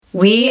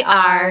We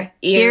are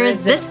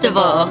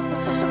Irresistible,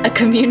 a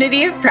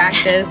community of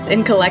practice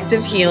in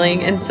collective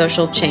healing and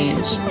social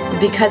change,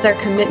 because our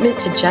commitment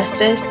to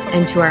justice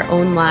and to our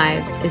own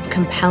lives is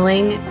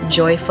compelling,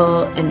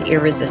 joyful, and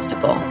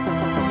irresistible.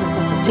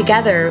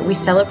 Together, we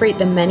celebrate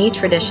the many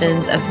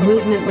traditions of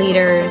movement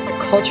leaders,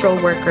 cultural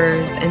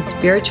workers, and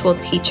spiritual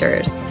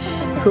teachers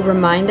who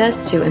remind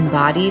us to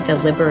embody the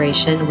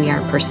liberation we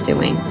are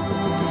pursuing,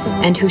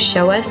 and who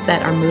show us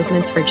that our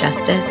movements for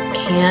justice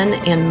can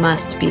and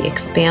must be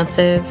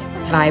expansive,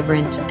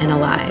 vibrant, and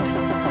alive.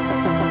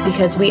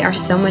 Because we are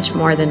so much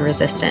more than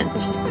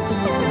resistance.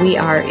 We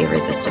are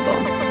irresistible.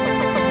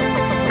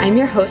 I'm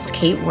your host,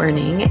 Kate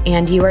Werning,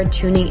 and you are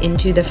tuning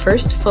into the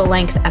first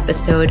full-length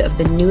episode of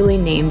the newly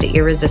named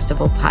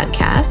Irresistible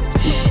podcast.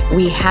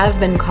 We have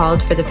been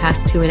called for the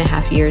past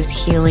 2.5 years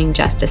Healing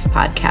Justice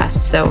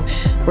Podcast, so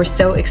we're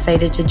so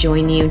excited to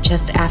join you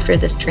just after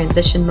this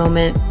transition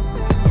moment.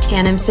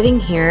 And I'm sitting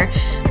here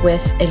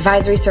with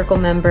Advisory Circle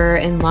member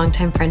and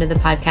longtime friend of the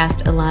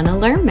podcast, Ilana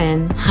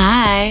Lerman.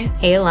 Hi.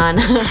 Hey,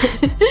 Ilana.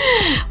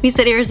 We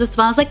said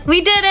Irresistible. I was like,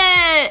 we did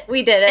it!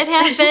 We did it. It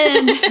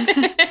happened.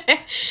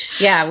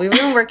 Yeah, we've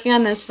been working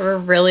on this for a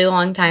really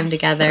long time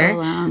together. So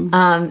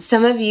long.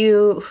 Some of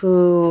you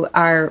who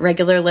are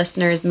regular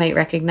listeners might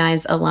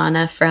recognize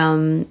Ilana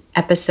from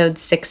episode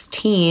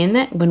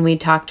 16 when we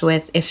talked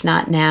with If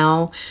Not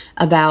Now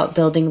about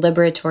building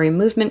liberatory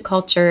movement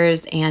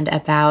cultures and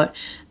about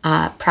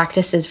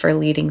practices for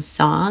leading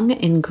song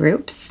in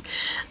groups.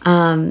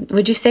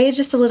 Would you say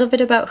just a little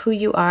bit about who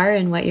you are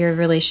and what your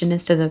relation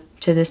is to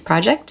this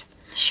project?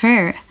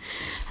 Sure.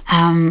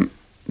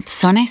 It's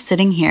so nice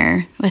sitting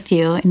here with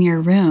you in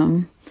your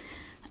room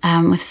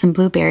with some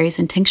blueberries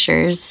and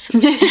tinctures,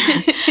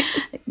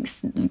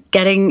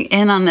 getting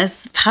in on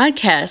this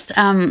podcast.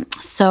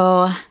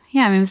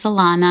 My name is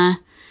Ilana.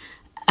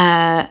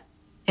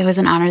 It was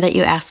an honor that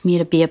you asked me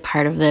to be a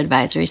part of the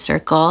advisory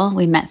circle.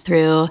 We met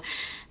through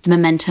the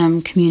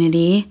Momentum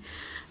community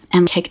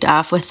and kicked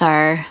off with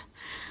our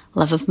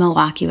love of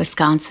Milwaukee,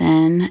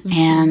 Wisconsin,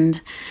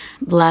 and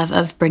love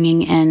of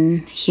bringing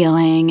in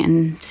healing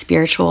and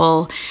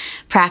spiritual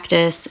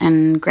practice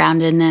and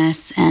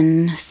groundedness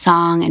and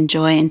song and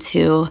joy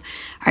into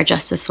our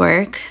justice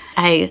work.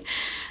 I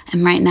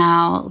am right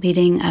now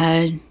leading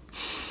a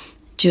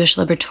Jewish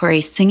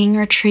liberatory singing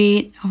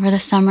retreat over the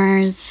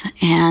summers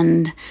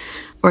and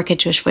work at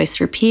Jewish Voice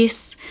for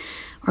Peace,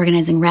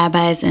 organizing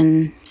rabbis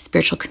and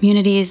spiritual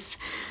communities,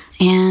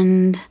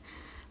 and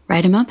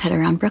ride a moped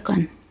around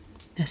Brooklyn.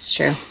 That's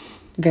true.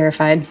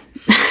 Verified.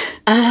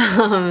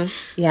 One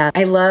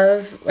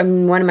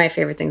of my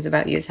favorite things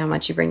about you is how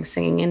much you bring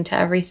singing into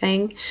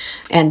everything,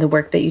 and the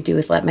work that you do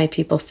with Let My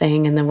People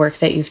Sing, and the work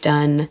that you've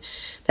done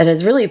that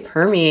has really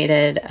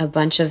permeated a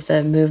bunch of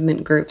the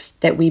movement groups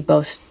that we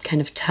both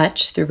kind of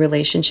touch through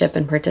relationship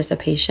and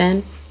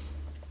participation.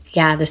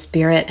 Yeah, the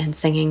spirit and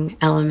singing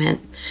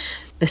element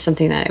is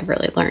something that I've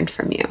really learned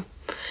from you.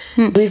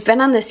 We've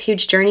been on this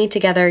huge journey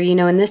together. You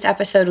know, in this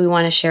episode, we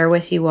want to share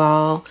with you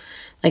all,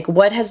 like,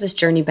 what has this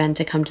journey been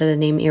to come to the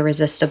name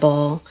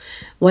Irresistible?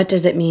 What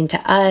does it mean to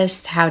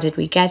us? How did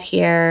we get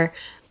here?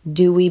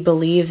 Do we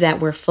believe that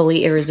we're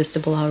fully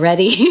irresistible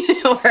already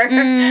or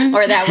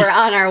that we're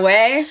on our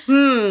way?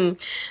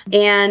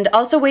 And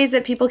also ways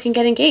that people can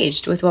get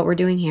engaged with what we're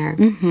doing here.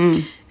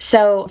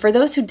 So for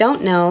those who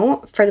don't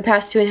know, for the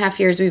past 2.5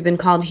 years, we've been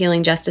called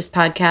Healing Justice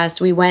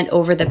Podcast. We went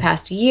over the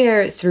past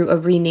year through a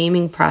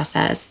renaming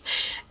process,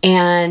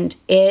 and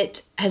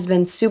it has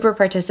been super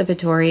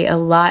participatory. A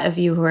lot of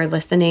you who are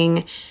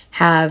listening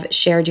have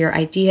shared your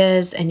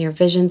ideas and your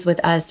visions with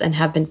us and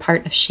have been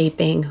part of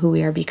shaping who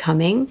we are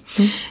becoming.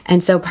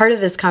 And so part of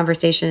this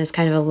conversation is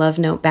kind of a love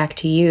note back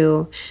to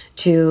you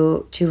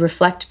to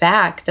reflect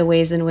back the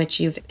ways in which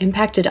you've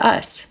impacted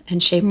us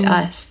and shaped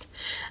us.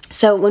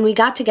 So when we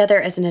got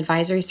together as an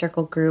advisory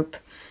circle group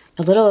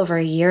a little over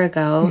a year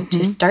ago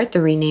to start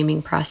the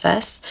renaming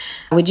process,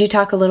 would you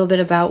talk a little bit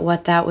about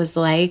what that was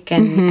like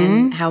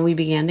and how we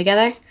began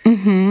together?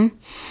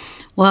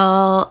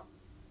 Well,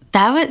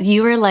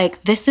 you were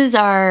like, this is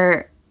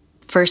our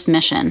first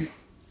mission.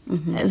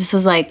 This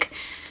was like,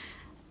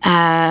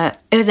 it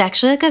was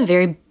actually like a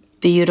very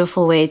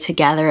beautiful way to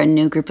gather a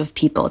new group of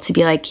people, to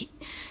be like,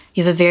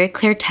 you have a very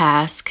clear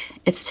task.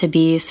 It's to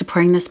be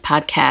supporting this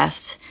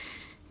podcast,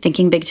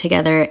 thinking big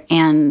together,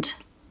 and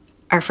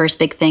our first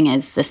big thing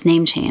is this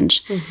name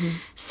change.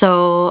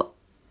 So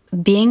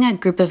being a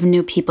group of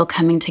new people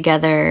coming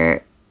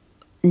together,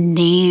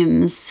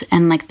 names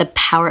and like the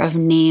power of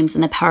names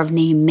and the power of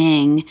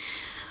naming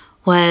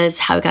was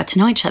how we got to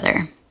know each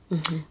other,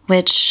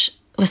 which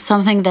was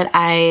something that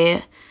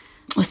I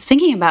was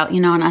thinking about,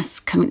 and us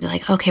coming to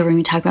like, okay, we're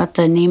going to talk about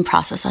the name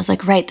process. I was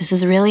like, right, this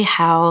is really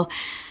how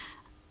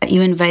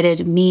you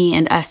invited me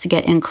and us to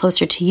get in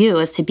closer to you,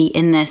 is to be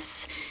in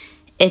this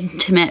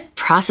intimate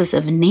process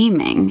of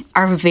naming.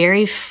 Our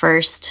very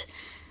first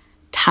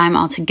time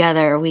all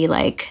together, we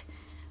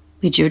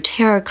drew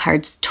tarot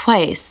cards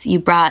twice. You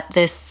brought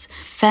this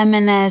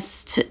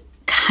feminist,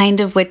 kind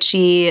of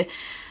witchy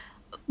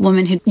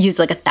woman who used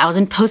like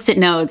 1,000 Post-it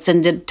notes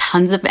and did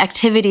tons of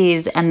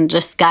activities and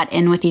just got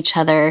in with each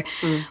other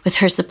with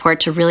her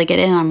support to really get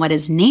in on what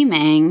is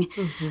naming.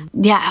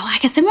 Yeah, I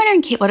guess I'm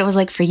wondering, Kate, what it was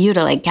like for you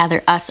to like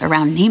gather us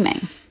around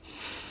naming.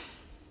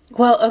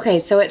 Well, okay,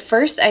 so at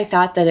first I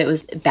thought that it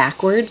was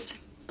backwards.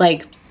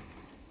 Like,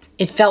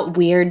 it felt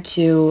weird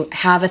to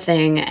have a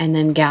thing and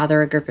then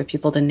gather a group of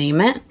people to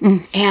name it.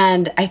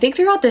 And I think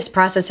throughout this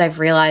process, I've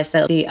realized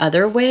that the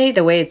other way,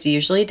 the way it's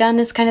usually done,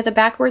 is kind of the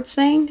backwards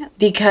thing,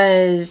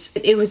 because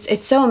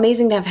it's so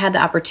amazing to have had the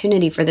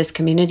opportunity for this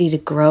community to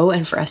grow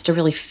and for us to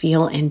really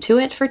feel into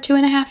it for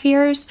 2.5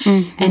 years.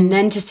 And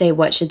then to say,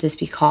 what should this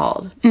be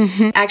called?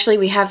 Actually,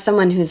 we have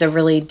someone who's a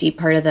really deep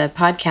part of the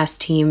podcast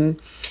team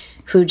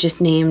who just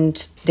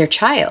named their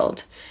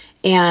child.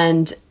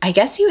 And I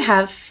guess you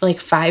have like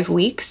 5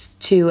 weeks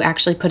to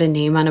actually put a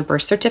name on a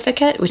birth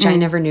certificate, which I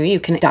never knew. You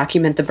can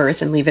document the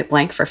birth and leave it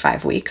blank for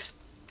 5 weeks.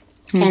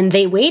 And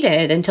they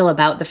waited until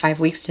about the 5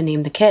 weeks to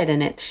name the kid,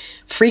 and it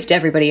freaked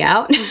everybody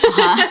out.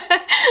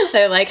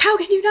 They're like, how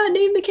can you not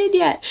name the kid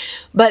yet?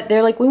 But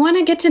they're like, we want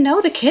to get to know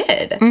the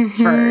kid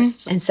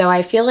first. And so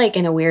I feel like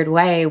in a weird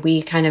way,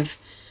 we kind of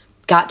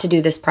got to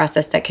do this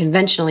process that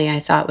conventionally I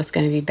thought was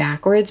going to be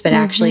backwards, but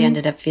actually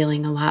ended up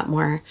feeling a lot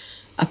more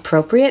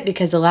appropriate,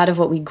 because a lot of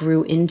what we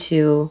grew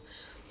into,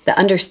 the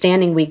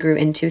understanding we grew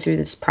into through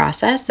this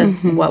process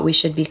of what we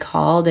should be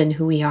called and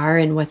who we are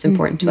and what's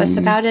important to us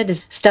about it,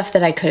 is stuff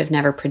that I could have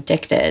never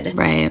predicted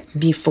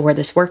before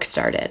this work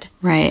started.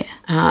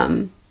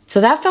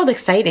 So that felt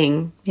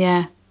exciting.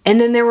 Yeah.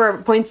 And then there were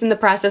points in the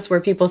process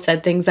where people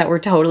said things that were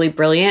totally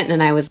brilliant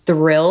and I was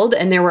thrilled.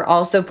 And there were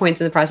also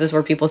points in the process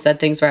where people said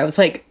things where I was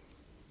like,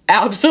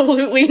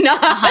 absolutely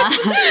not.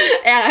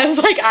 And I was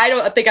like, I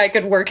don't think I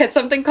could work at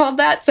something called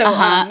that.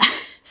 So,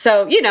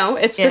 so you know,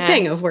 it's the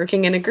thing of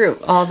working in a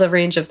group, all the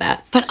range of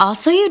that. But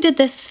also you did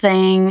this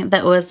thing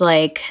that was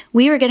like,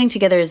 we were getting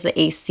together as the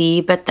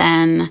AC, but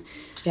then...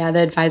 Yeah, the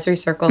advisory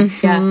circle.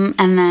 Yeah.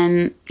 And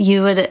then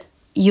you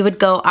would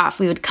go off.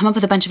 We would come up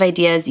with a bunch of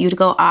ideas. You would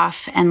go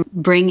off and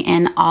bring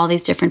in all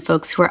these different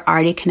folks who are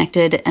already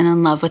connected and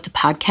in love with the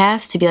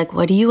podcast to be like,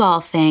 what do you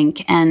all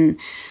think? And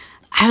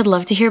I would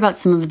love to hear about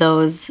some of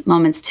those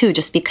moments too,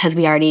 just because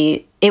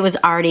it was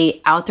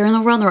already out there in the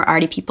world. There were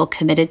already people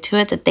committed to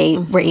it that they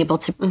were able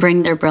to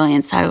bring their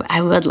brilliance. So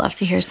I would love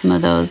to hear some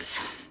of those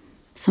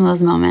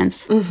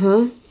moments.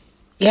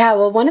 Yeah,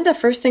 well, one of the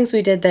first things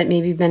we did that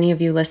maybe many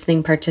of you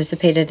listening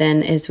participated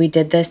in is we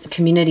did this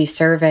community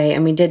survey,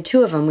 and we did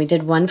 2 of them. We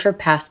did one for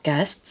past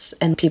guests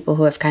and people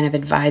who have kind of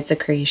advised the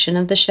creation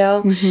of the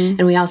show.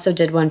 And we also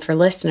did one for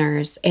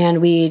listeners. And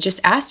we just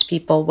asked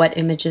people what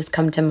images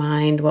come to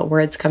mind, what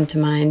words come to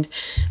mind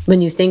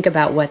when you think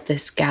about what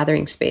this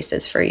gathering space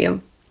is for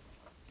you.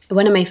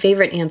 One of my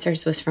favorite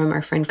answers was from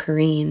our friend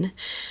Corrine,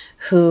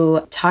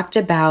 who talked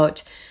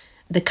about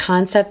the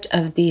concept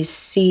of these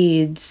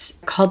seeds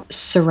called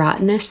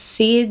serotinous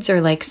seeds,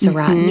 or like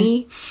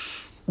serotiny,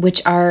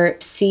 which are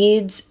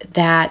seeds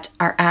that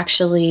are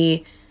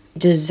actually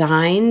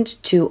designed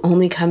to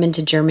only come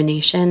into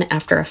germination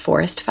after a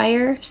forest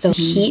fire. So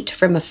heat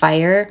from a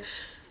fire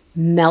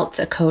melts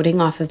a coating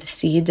off of the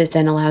seed that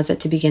then allows it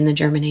to begin the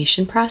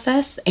germination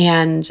process.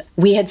 And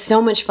we had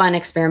so much fun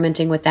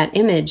experimenting with that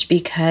image,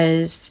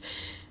 because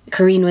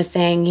Corrine was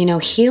saying, you know,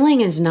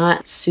 healing is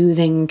not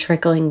soothing,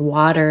 trickling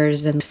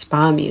waters and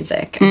spa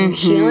music. I mean,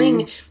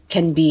 healing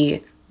can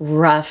be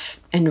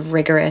rough and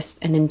rigorous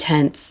and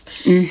intense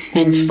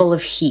and full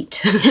of heat.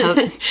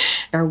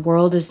 Our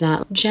world is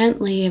not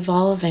gently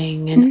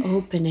evolving and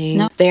opening.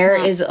 No, there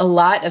is a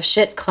lot of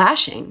shit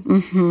clashing.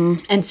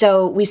 And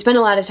so we spent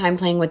a lot of time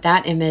playing with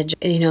that image.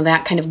 You know,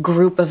 that kind of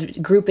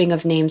grouping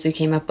of names we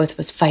came up with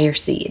was fire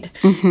seed,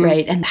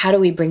 right? And how do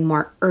we bring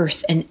more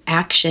earth and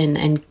action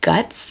and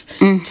guts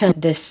to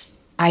this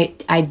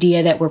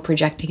idea that we're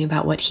projecting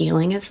about what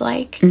healing is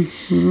like?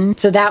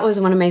 So that was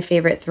one of my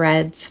favorite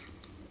threads.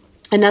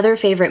 Another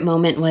favorite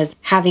moment was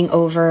having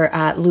over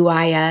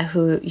Luaya,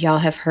 who y'all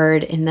have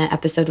heard in the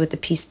episode with the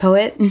Peace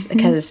Poets,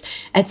 because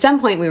at some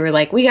point we were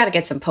like, we got to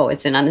get some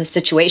poets in on this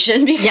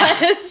situation,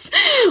 because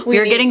we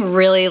were getting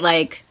really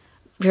like,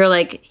 we were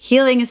like,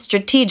 healing is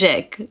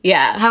strategic.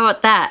 Yeah. How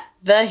about that?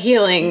 The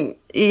healing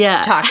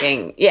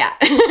talking. Yeah.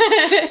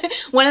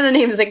 One of the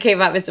names that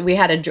came up is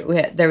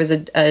there was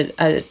an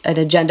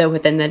agenda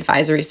within the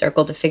advisory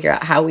circle to figure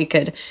out how we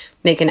could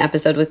make an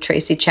episode with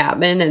Tracy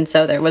Chapman. And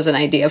so there was an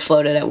idea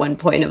floated at one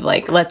point of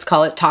like, let's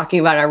call it Talking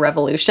About Our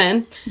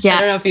Revolution. Yeah. I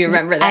don't know if you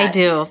remember that. I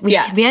do. We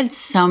had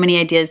so many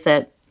ideas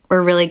that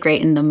were really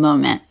great in the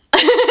moment.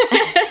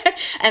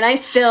 And I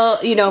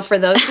still, you know, for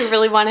those who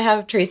really want to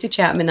have Tracy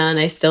Chapman on,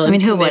 I still am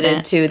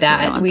committed to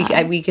that.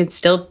 We could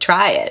still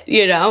try it,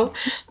 you know.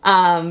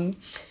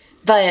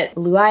 But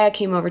Luaya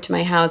came over to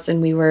my house,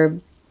 and we were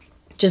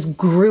just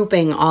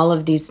grouping all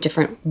of these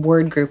different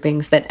word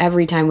groupings that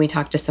every time we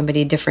talked to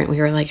somebody different, we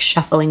were like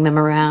shuffling them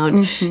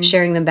around,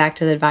 sharing them back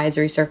to the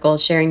advisory circle,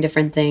 sharing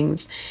different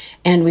things.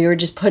 And we were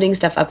just putting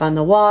stuff up on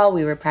the wall.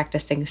 We were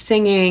practicing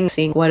singing,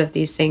 seeing what of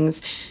these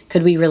things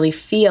could we really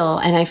feel.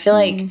 And I feel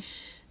like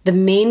the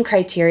main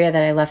criteria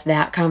that I left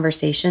that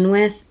conversation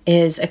with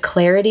is a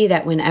clarity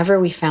that whenever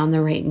we found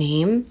the right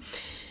name,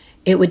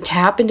 it would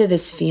tap into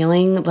this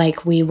feeling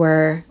like we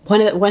were,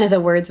 one of the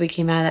words we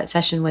came out of that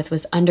session with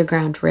was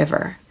underground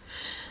river.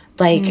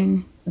 Like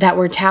that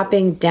we're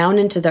tapping down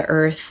into the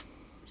earth,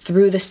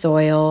 through the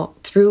soil,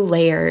 through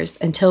layers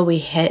until we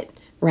hit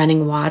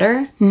running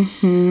water.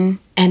 And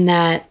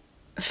that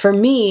for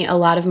me, a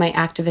lot of my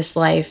activist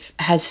life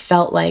has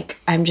felt like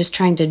I'm just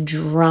trying to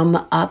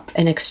drum up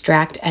and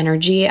extract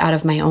energy out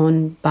of my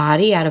own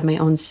body, out of my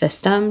own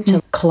system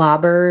to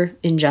clobber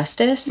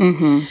injustice.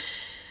 And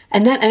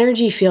that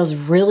energy feels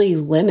really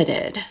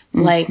limited.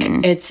 Like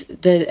it's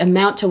the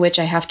amount to which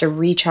I have to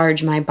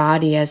recharge my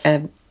body as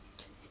a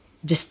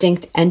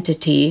distinct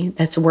entity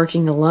that's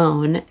working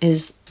alone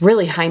is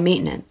really high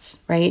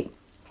maintenance, right?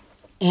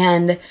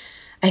 And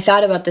I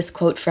thought about this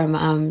quote from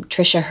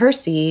Tricia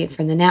Hersey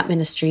from the Nap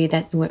Ministry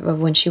that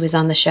when she was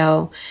on the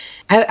show,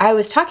 I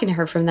was talking to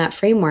her from that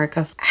framework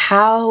of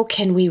how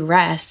can we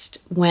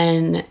rest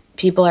when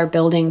people are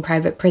building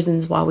private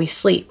prisons while we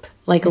sleep?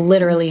 Like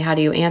literally, how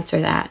do you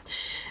answer that?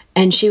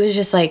 And she was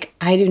just like,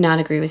 I do not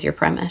agree with your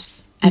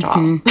premise at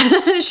all.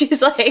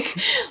 She's like,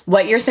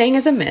 what you're saying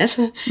is a myth.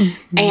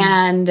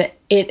 And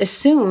it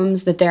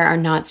assumes that there are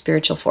not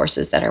spiritual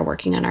forces that are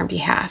working on our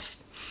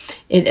behalf.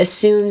 It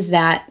assumes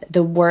that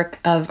the work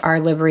of our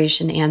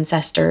liberation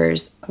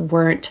ancestors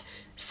weren't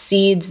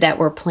seeds that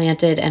were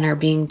planted and are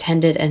being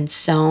tended and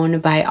sown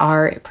by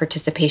our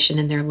participation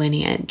in their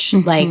lineage.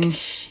 Like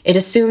it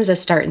assumes a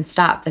start and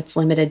stop that's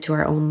limited to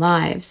our own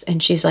lives.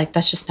 And she's like,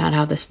 that's just not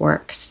how this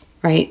works,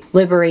 right?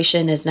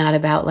 Liberation is not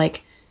about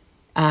like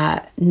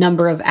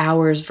number of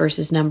hours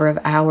versus number of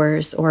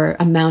hours or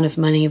amount of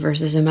money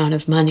versus amount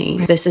of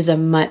money. This is a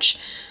much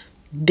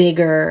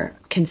bigger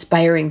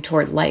conspiring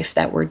toward life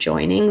that we're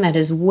joining that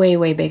is way,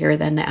 way bigger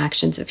than the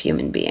actions of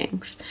human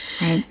beings.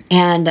 Right.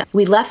 And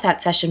we left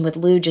that session with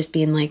Lou just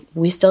being like,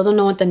 we still don't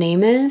know what the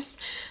name is,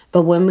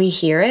 but when we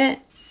hear it,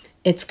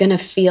 it's going to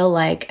feel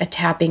like a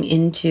tapping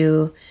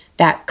into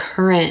that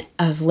current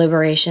of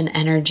liberation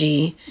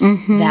energy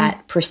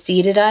that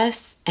preceded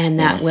us and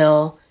that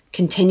will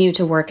continue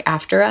to work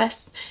after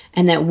us,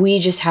 and that we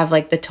just have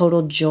like the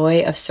total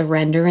joy of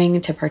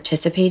surrendering to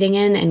participating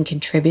in and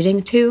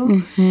contributing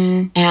to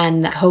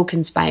and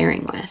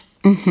co-conspiring with.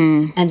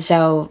 And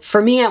so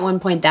for me at one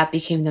point that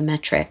became the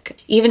metric.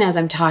 Even as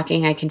I'm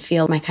talking, I can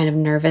feel my kind of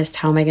nervous,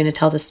 how am I going to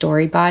tell the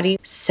story body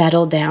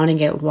settle down and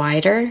get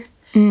wider.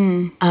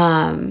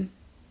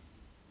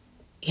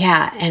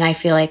 Yeah, and I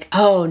feel like,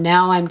 oh,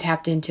 now I'm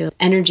tapped into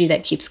energy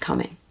that keeps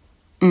coming,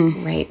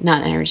 right?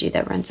 Not energy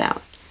that runs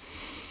out.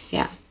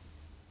 Yeah.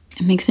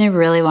 It makes me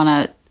really want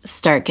to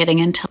start getting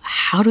into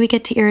how do we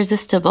get to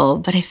Irresistible,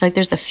 but I feel like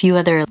there's a few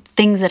other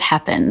things that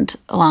happened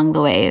along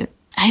the way.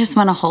 I just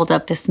want to hold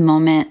up this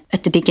moment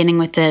at the beginning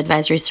with the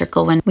advisory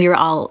circle when we were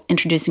all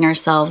introducing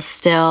ourselves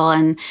still,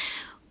 and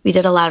we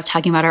did a lot of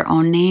talking about our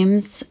own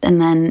names, and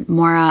then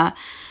Maura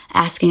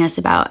asking us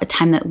about a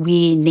time that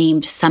we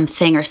named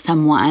something or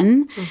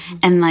someone,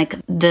 and like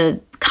the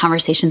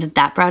conversation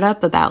that brought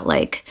up about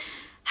like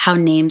how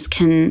names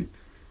can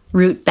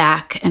root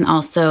back and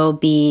also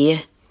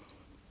be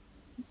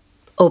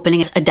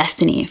opening a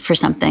destiny for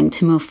something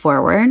to move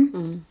forward.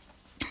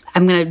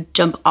 I'm going to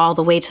jump all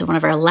the way to one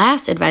of our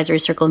last advisory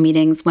circle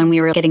meetings when we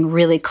were getting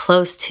really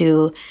close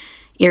to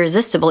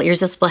Irresistible.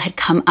 Irresistible had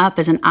come up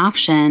as an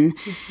option,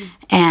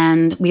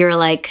 and we were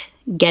like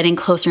getting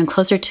closer and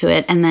closer to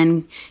it. And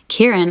then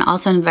Kieran,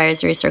 also in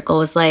advisory circle,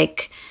 was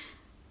like,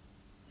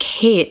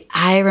 Kate,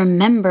 I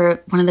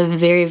remember one of the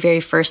very, very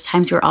first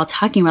times we were all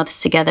talking about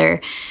this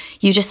together,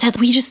 you just said,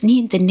 we just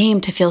need the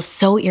name to feel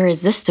so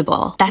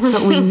irresistible. That's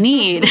what we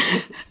need.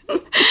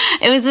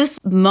 It was this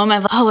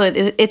moment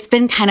of, it's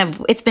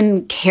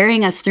been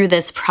carrying us through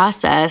this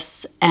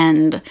process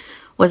and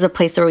was a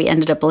place where we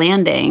ended up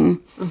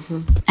landing.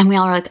 And we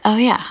all were like, oh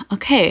yeah,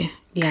 okay,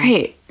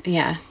 great.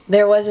 Yeah.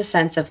 There was a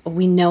sense of,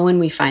 we know when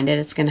we find it,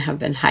 it's going to have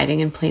been hiding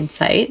in plain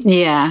sight.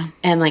 Yeah.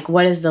 And like,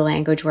 what is the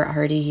language we're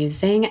already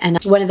using?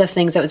 And one of the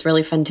things that was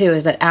really fun too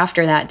is that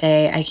after that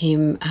day, I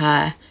came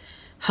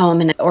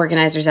home, and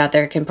organizers out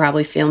there can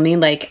probably feel me.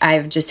 Like I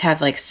just have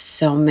like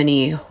so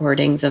many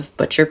hoardings of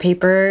butcher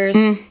papers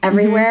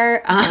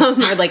everywhere,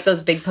 or like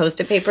those big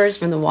Post-it papers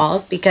from the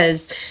walls,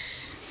 because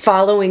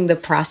following the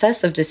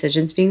process of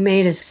decisions being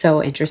made is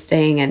so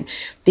interesting, and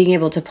being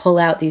able to pull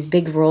out these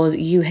big rolls.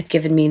 You had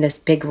given me this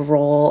big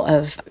roll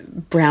of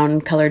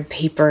brown colored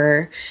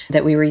paper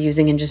that we were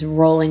using and just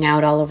rolling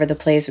out all over the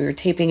place. We were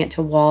taping it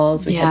to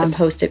walls. We had the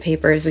Post-it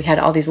papers. We had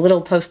all these little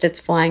Post-its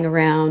flying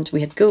around.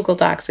 We had Google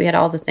Docs. We had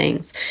all the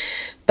things.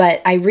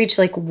 But I reached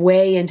like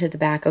way into the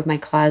back of my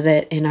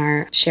closet in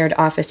our shared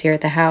office here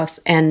at the house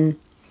and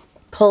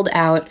pulled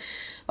out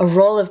a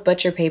roll of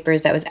butcher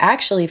papers that was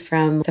actually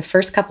from the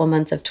first couple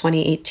months of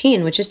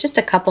 2018, which is just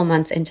a couple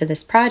months into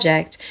this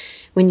project,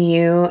 when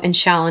you and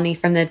Shalini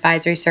from the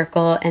advisory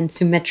circle and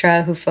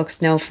Sumitra, who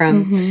folks know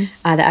from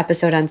the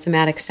episode on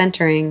somatic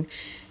centering,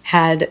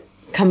 had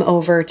come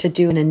over to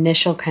do an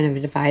initial kind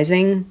of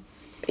advising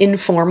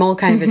informal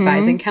kind of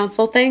advising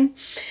council thing.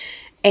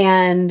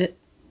 And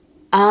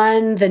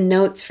on the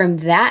notes from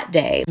that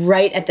day,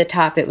 right at the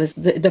top, it was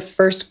the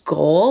first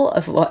goal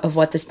of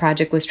what this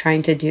project was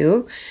trying to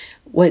do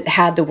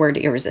had the word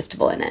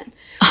irresistible in it.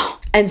 Oh.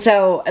 And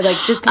so, like,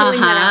 just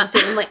pulling that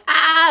out, I'm like,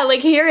 like,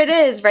 here it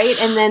is, right?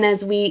 And then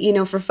as we, you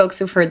know, for folks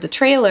who've heard the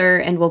trailer,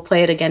 and we'll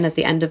play it again at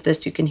the end of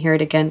this, you can hear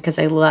it again, because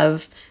I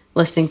love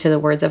listening to the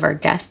words of our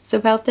guests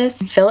about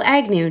this. Phil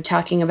Agnew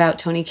talking about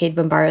Toni Cade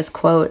Bambara's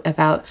quote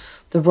about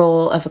the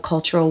role of a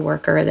cultural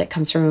worker that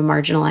comes from a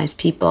marginalized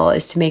people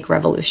is to make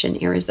revolution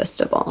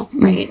irresistible,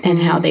 right?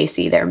 And how they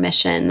see their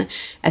mission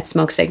at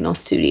Smoke Signal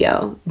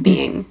Studio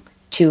being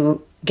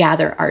to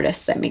gather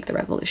artists that make the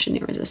revolution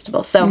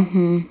irresistible.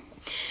 So,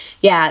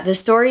 yeah, the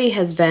story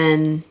has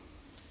been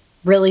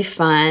really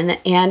fun,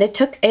 and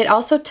it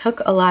also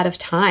took a lot of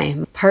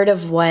time. Part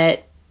of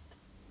what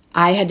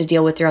I had to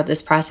deal with throughout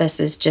this process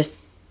is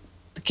just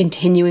the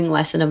continuing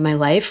lesson of my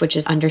life, which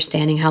is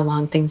understanding how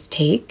long things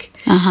take.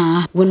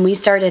 When we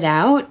started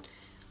out,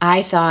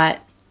 I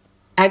thought,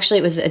 actually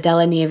it was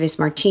Adela Nieves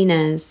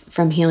Martinez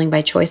from Healing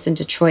by Choice in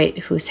Detroit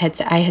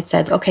I had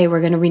said, okay, we're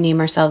going to rename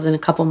ourselves in a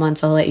couple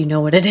months. I'll let you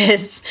know what it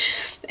is.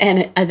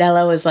 And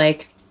Adela was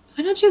like,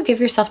 why don't you give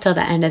yourself till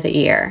the end of the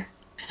year?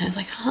 And I was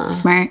like,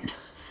 Smart.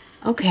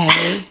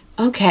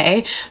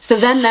 Okay. So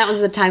then that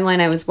was the timeline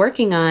I was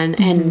working on,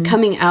 and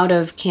coming out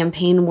of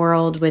campaign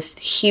world with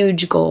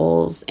huge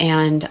goals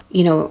and,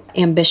 you know,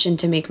 ambition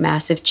to make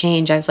massive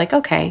change. I was like,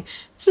 okay,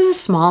 this is a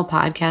small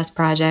podcast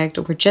project.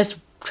 We're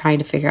just trying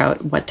to figure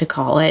out what to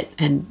call it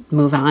and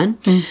move on.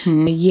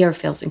 A year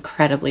feels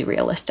incredibly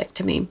realistic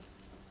to me,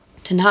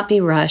 to not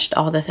be rushed,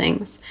 all the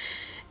things.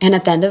 And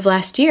at the end of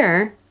last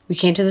year, we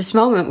came to this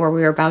moment where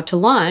we were about to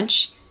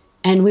launch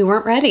and we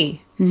weren't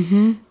ready.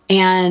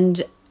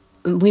 And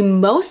we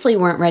mostly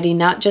weren't ready,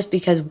 not just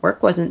because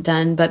work wasn't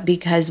done, but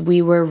because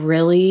we were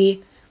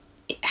really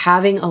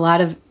having a lot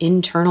of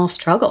internal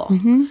struggle.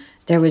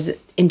 There was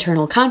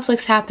internal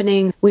conflicts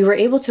happening. We were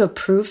able to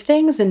approve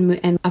things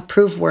and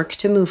approve work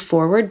to move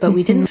forward, but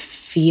we didn't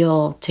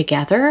feel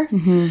together.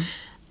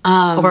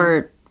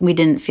 Or we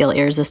didn't feel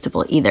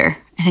irresistible either,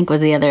 I think was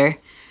the other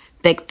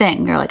big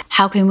thing. We were like,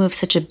 how can we move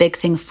such a big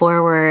thing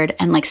forward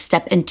and like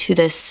step into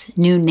this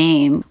new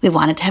name? We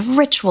wanted to have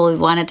ritual. We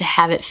wanted to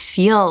have it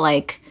feel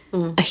like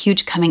a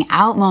huge coming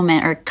out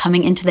moment or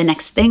coming into the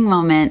next thing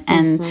moment.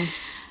 And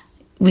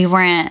we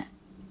were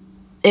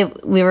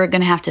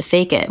going to have to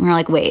fake it. And we were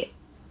like, wait,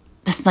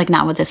 that's like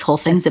not what this whole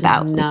thing's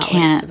about.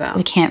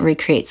 We can't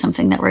recreate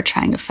something that we're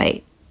trying to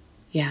fight.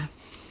 Yeah.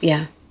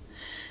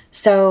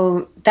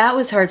 So that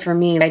was hard for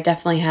me. I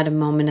definitely had a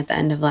moment at the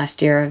end of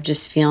last year of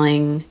just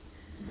feeling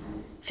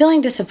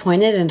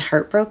disappointed and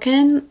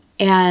heartbroken,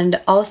 and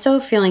also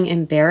feeling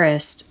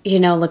embarrassed, you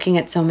know, looking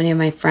at so many of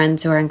my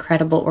friends who are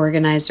incredible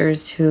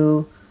organizers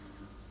who,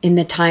 in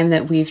the time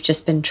that we've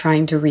just been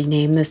trying to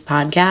rename this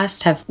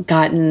podcast, have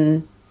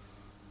gotten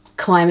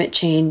climate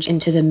change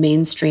into the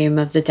mainstream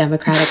of the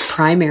Democratic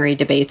primary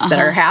debates that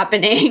are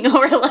happening,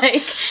 or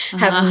like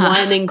have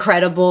won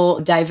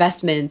incredible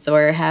divestments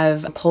or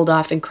have pulled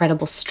off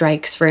incredible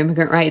strikes for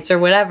immigrant rights or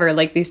whatever,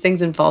 like these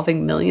things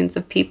involving millions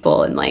of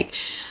people. And like,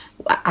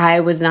 I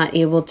was not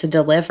able to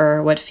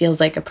deliver what feels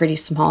like a pretty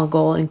small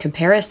goal in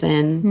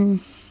comparison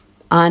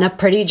on a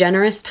pretty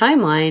generous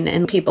timeline.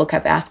 And people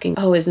kept asking,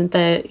 oh, isn't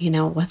the, you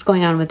know, what's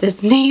going on with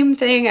this name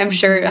thing? I'm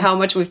sure how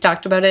much we've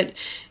talked about it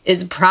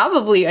is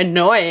probably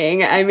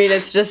annoying. I mean,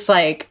 it's just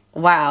like,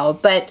 wow.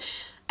 But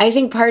I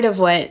think part of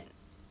what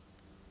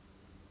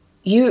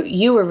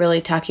you were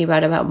really talking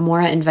about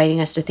Maura inviting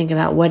us to think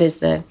about what is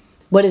the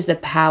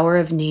power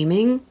of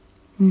naming,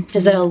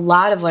 is that a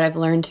lot of what I've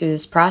learned through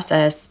this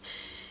process,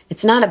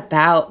 it's not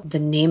about the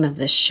name of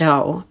the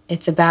show.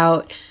 It's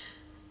about,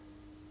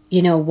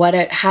 you know,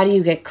 how do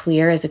you get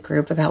clear as a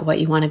group about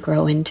what you want to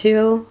grow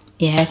into?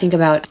 Yeah. I think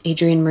about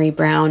Adrienne Maree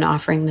Brown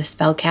offering the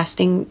spell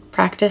casting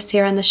practice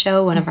here on the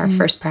show, one of our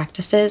first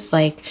practices.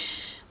 Like,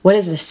 what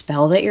is the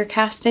spell that you're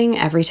casting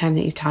every time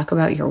that you talk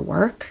about your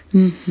work?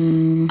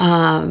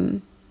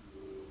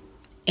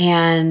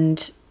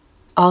 And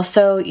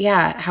also,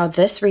 yeah, how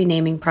this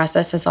renaming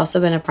process has also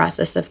been a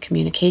process of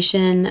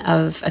communication,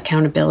 of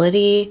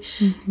accountability,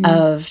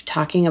 of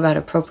talking about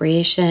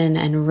appropriation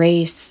and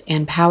race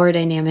and power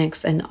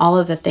dynamics and all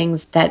of the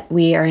things that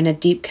we are in a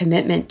deep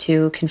commitment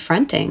to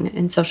confronting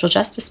in social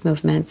justice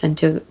movements and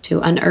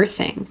to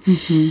unearthing.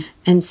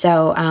 And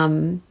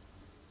so,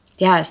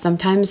 yeah,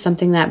 sometimes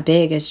something that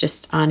big is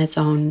just on its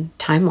own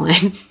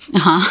timeline.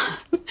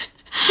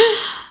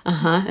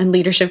 And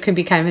leadership can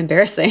be kind of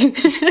embarrassing.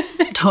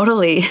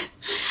 Totally.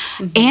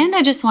 And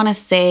I just want to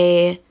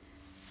say,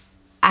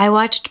 I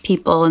watched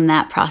people in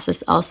that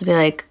process also be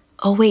like,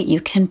 oh, wait, you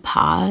can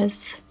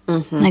pause.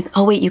 Like,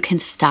 oh, wait, you can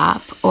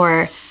stop.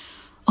 Or,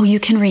 oh, you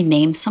can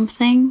rename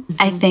something.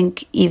 I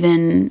think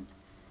even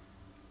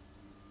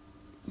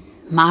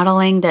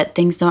modeling that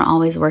things don't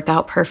always work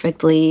out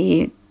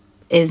perfectly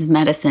is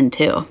medicine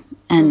too.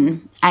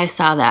 And I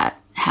saw that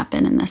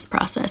happen in this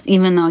process,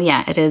 even though,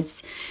 yeah, it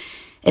is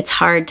it's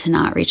hard to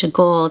not reach a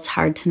goal. It's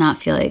hard to not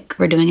feel like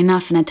we're doing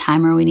enough in a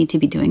time where we need to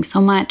be doing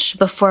so much.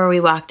 Before we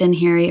walked in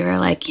here, you were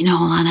like,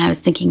 Alana, I was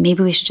thinking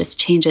maybe we should just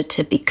change it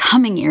to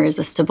becoming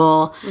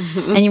irresistible.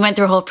 Mm-hmm. And you went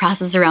through a whole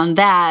process around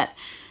that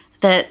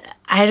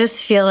I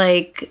just feel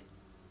like,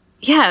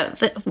 yeah,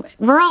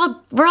 we're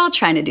all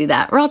trying to do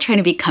that. We're all trying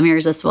to become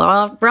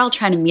irresistible. We're all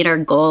trying to meet our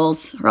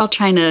goals. We're all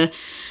trying to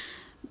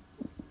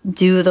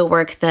do the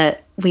work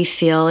that we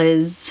feel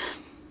is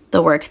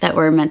the work that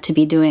we're meant to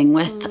be doing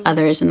with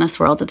others in this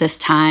world at this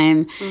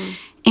time.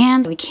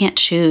 And we can't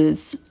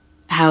choose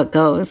how it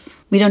goes.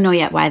 We don't know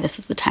yet why this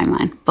is the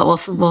timeline, but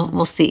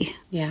we'll see.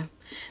 Yeah.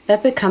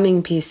 That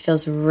becoming piece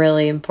feels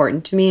really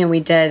important to me. And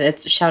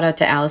it's shout out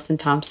to Allison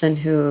Thompson,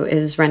 who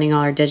is running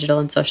all our digital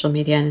and social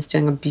media and is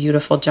doing a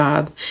beautiful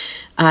job.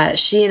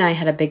 She and I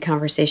had a big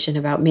conversation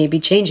about maybe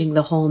changing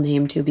the whole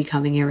name to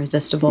Becoming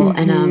Irresistible.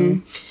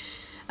 And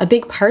a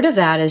big part of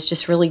that is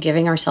just really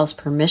giving ourselves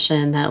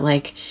permission that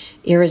like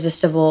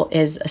irresistible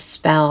is a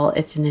spell,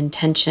 it's an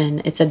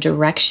intention, it's a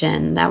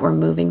direction that we're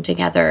moving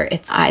together.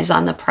 It's eyes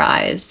on the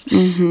prize.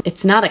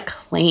 It's not a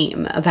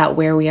claim about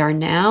where we are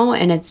now.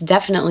 And it's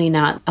definitely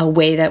not a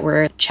way that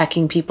we're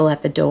checking people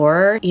at the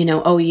door.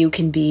 You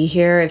can be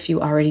here if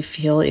you already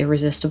feel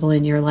irresistible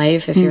in your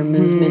life, if your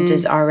movement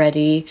is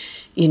already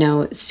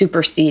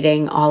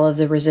superseding all of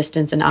the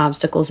resistance and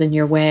obstacles in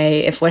your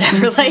way, if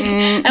whatever,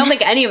 I don't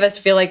think any of us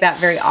feel like that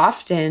very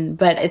often,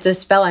 but it's a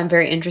spell I'm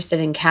very interested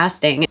in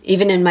casting.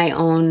 Even in my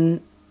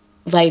own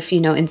life,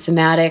 in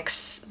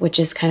somatics, which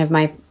is kind of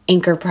my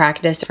anchor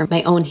practice for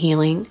my own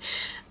healing,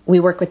 we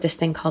work with this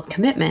thing called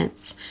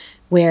commitments,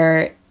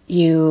 where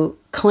you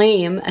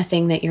claim a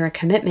thing that you're a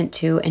commitment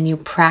to and you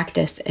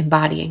practice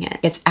embodying it.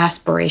 It's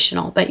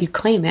aspirational, but you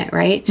claim it,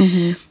 right?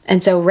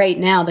 And so right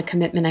now, the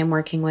commitment I'm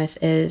working with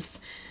is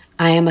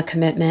I am a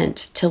commitment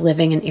to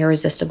living an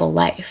irresistible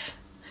life.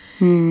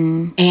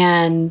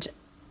 And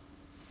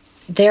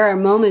there are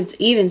moments,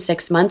 even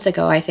 6 months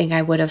ago, I think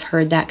I would have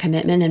heard that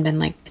commitment and been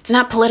like, it's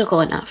not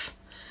political enough.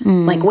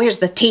 Like, where's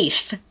the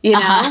teeth?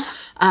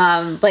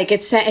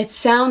 It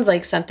sounds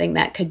like something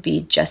that could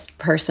be just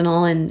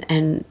personal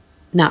and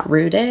not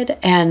rooted.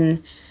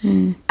 And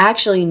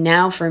actually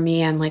now for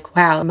me, I'm like,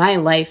 wow, my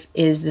life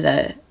is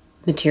the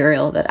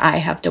material that I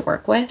have to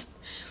work with.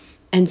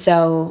 And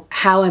so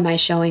how am I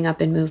showing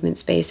up in movement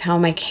space? How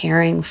am I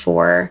caring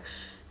for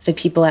the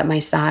people at my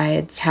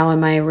sides? How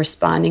am I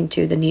responding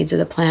to the needs of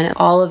the planet?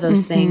 All of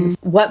those things.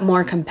 What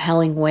more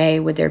compelling way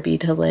would there be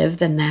to live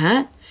than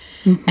that?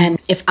 And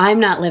if I'm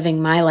not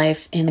living my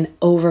life in an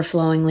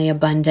overflowingly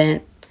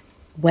abundant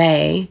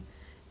way,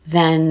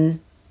 then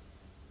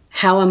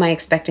how am I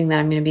expecting that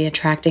I'm going to be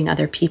attracting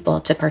other people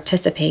to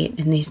participate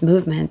in these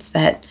movements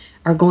that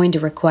are going to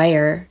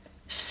require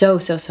so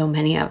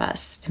many of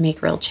us to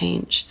make real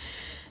change?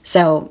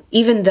 So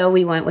even though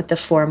we went with the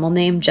formal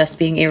name, just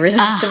being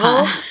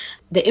irresistible,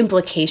 the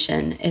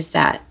implication is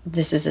that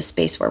this is a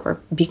space where we're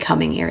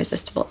becoming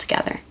irresistible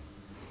together.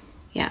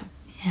 Yeah.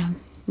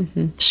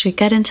 Should we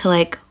get into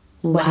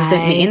what does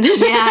it mean?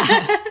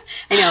 Yeah.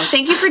 I know.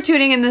 Thank you for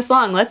tuning in this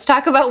long. Let's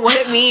talk about what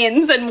it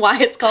means and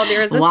why it's called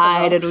irresistible.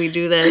 Why did we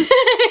do this?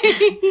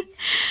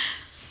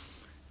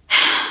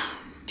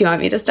 Do you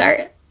want me to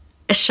start?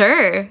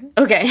 Sure.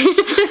 Okay.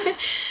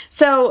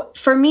 So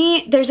for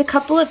me, there's a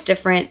couple of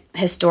different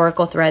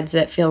historical threads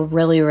that feel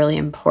really, really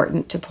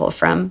important to pull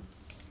from.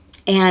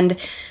 And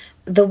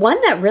the one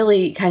that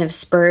really kind of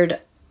spurred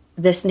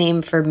this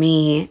name for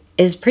me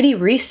is pretty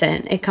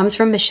recent. It comes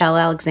from Michelle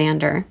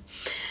Alexander.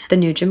 The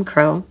New Jim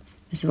Crow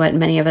is what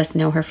many of us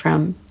know her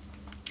from.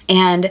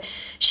 And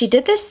she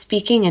did this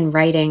speaking and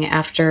writing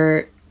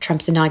after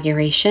Trump's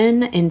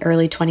inauguration in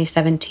early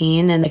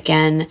 2017, and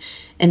again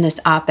in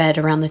this op-ed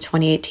around the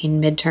 2018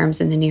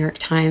 midterms in the New York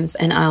Times.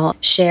 And I'll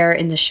share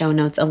in the show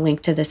notes a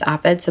link to this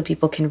op-ed so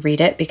people can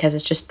read it because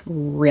it's just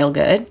real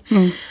good.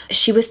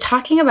 She was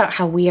talking about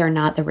how we are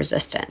not the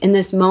resistant. In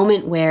this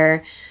moment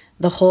where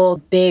the whole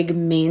big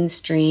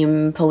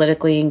mainstream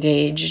politically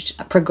engaged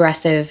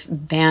progressive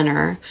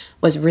banner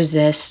was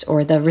resist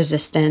or the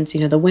resistance,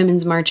 the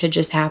Women's March had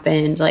just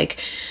happened.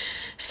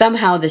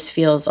 Somehow this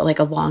feels like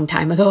a long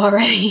time ago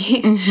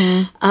already.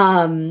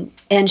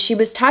 And she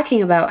was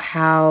talking about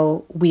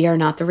how we are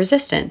not the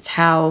resistance,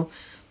 how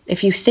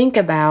if you think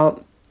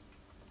about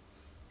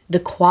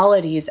the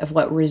qualities of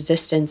what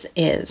resistance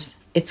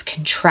is, it's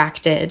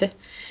contracted,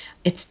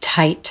 it's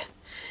tight,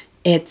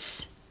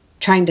 it's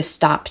trying to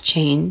stop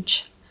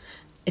change.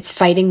 It's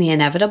fighting the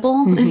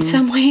inevitable in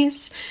some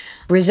ways.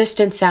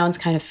 Resistance sounds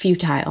kind of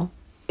futile.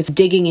 It's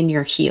digging in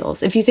your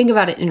heels. If you think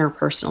about it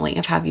interpersonally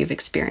of how you've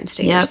experienced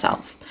it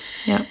yourself.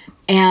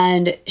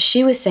 And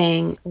she was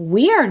saying,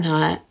 we are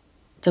not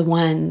the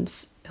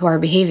ones who are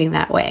behaving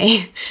that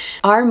way.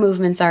 Our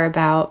movements are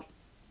about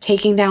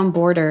taking down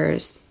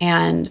borders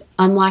and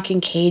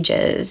unlocking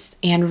cages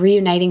and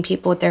reuniting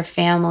people with their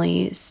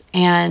families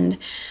and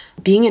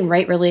being in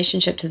right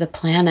relationship to the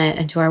planet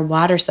and to our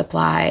water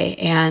supply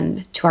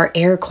and to our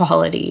air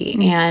quality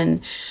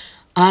and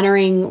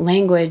honoring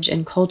language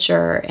and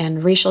culture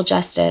and racial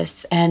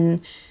justice.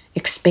 And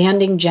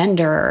expanding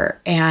gender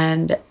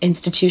and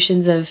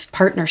institutions of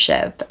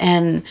partnership.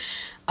 And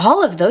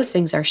all of those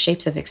things are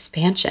shapes of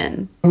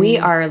expansion. We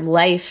are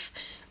life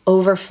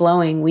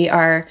overflowing. We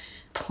are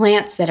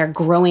plants that are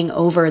growing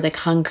over the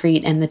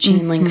concrete and the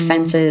chain link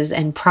fences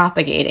and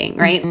propagating,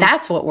 right?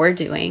 That's what we're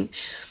doing.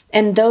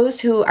 And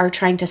those who are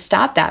trying to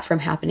stop that from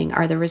happening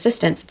are the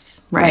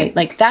resistance, right?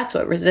 Like that's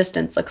what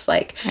resistance looks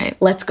like. Right.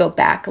 Let's go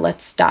back,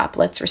 let's stop,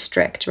 let's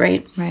restrict,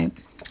 right? Right.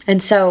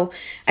 And so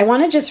I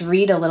want to just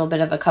read a little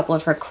bit of a couple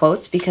of her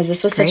quotes because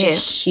this was such a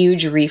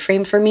huge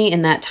reframe for me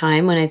in that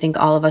time when I think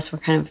all of us were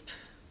kind of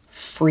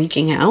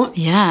freaking out.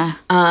 Yeah.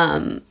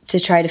 To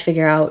try to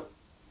figure out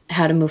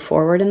how to move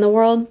forward in the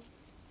world.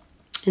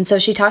 And so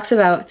she talks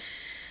about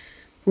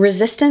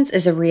resistance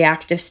is a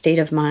reactive state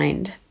of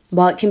mind.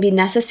 While it can be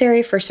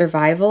necessary for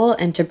survival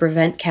and to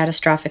prevent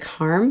catastrophic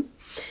harm,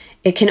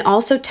 it can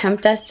also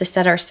tempt us to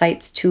set our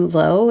sights too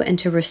low and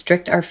to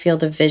restrict our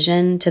field of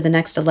vision to the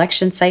next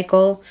election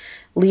cycle,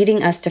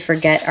 leading us to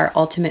forget our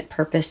ultimate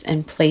purpose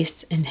and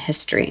place in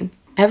history.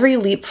 Every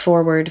leap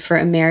forward for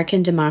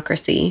American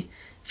democracy,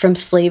 from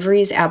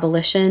slavery's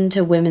abolition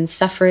to women's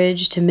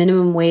suffrage to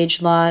minimum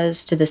wage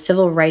laws to the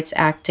Civil Rights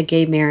Act to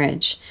gay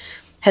marriage,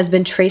 has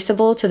been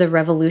traceable to the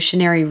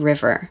Revolutionary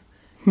River,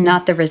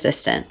 not the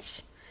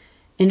resistance.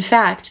 In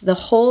fact, the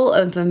whole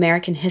of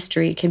American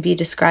history can be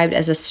described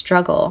as a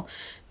struggle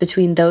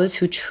between those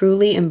who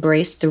truly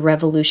embraced the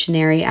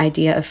revolutionary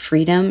idea of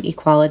freedom,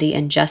 equality,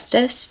 and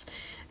justice,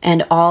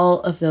 and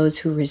all of those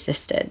who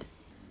resisted.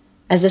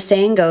 As the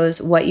saying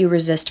goes, what you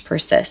resist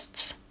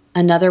persists.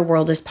 Another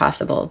world is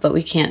possible, but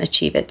we can't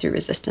achieve it through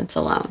resistance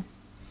alone.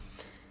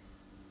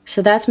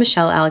 So that's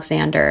Michelle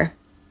Alexander.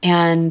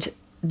 And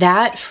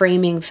that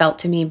framing felt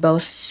to me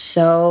both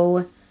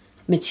so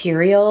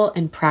material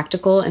and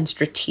practical and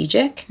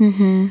strategic,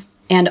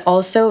 and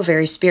also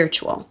very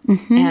spiritual.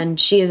 And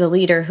she is a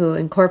leader who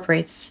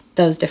incorporates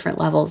those different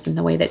levels in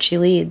the way that she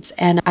leads.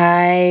 And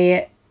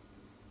I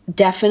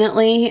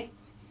definitely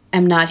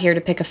am not here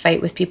to pick a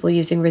fight with people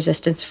using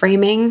resistance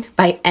framing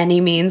by any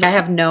means. I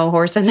have no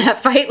horse in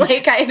that fight.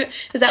 Like,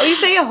 is that what you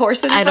say, a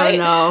horse in the fight?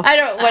 I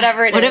don't know.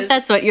 Whatever it is. What if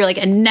that's what you're like,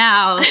 and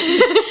now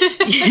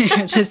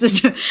this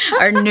is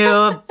our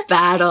new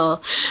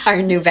battle.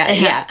 Our new battle,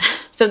 yeah.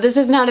 So this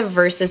is not a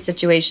versus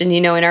situation. You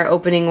know, in our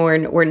opening,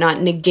 we're not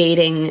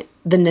negating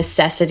the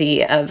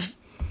necessity of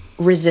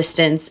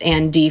resistance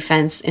and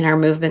defense in our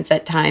movements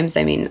at times.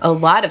 I mean, a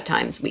lot of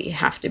times we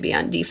have to be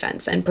on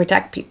defense and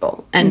protect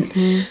people.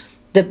 And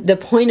the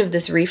point of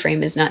this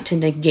reframe is not to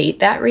negate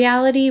that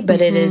reality, but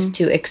it is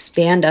to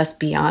expand us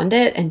beyond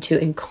it and to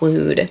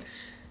include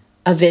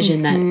a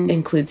vision that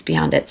includes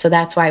beyond it. So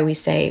that's why we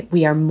say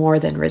we are more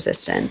than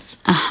resistance.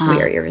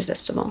 We are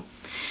irresistible.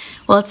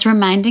 Well, it's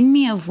reminding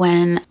me of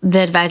when the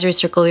advisory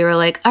circle, we were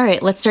like, all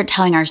right, let's start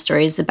telling our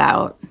stories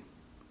about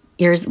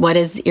what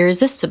is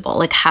irresistible?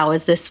 Like, how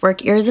is this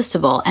work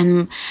irresistible?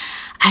 And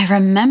I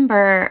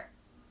remember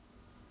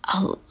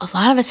a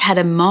lot of us had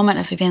a moment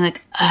of being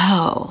like,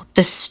 oh,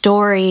 the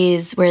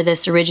stories where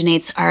this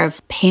originates are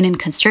of pain and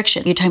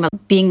constriction. You're talking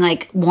about being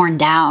like worn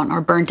down or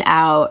burnt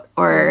out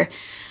or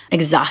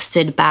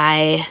exhausted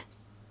by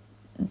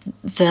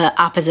the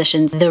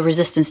oppositions, the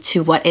resistance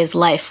to what is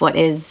life, what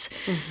is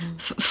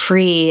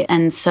free.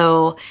 And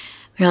so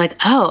we were like,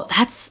 oh,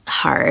 that's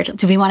hard.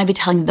 Do we want to be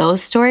telling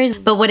those stories?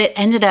 But what it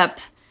ended up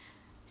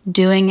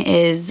doing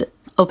is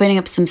opening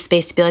up some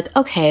space to be like,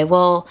 okay,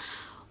 well,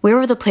 where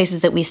were the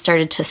places that we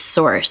started to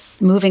source,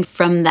 moving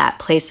from that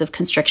place of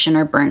constriction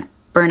or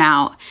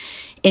burnout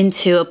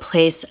into a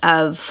place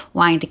of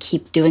wanting to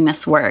keep doing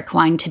this work,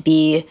 wanting to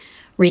be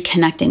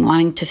reconnecting,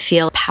 wanting to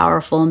feel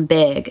powerful and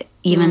big,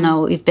 even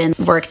though we've been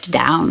worked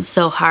down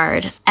so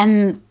hard.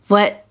 And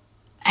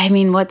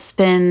what's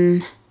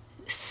been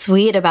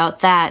sweet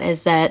about that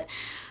is that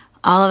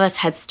all of us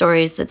had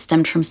stories that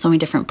stemmed from so many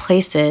different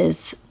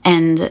places,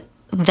 and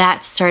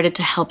that started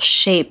to help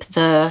shape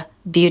the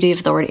beauty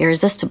of the word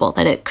irresistible,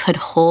 that it could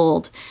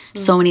hold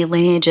so many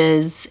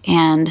lineages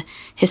and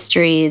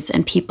histories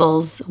and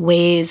people's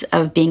ways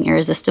of being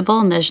irresistible.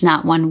 And there's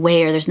not one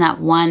way, or there's not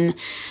one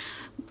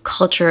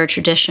culture or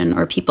tradition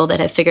or people that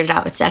have figured it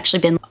out. It's actually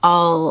been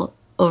all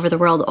over the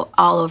world,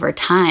 all over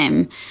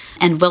time,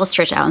 and will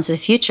stretch out into the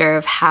future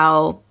of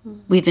how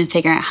we've been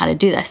figuring out how to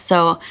do this.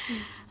 So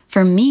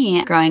for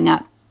me, growing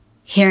up,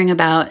 hearing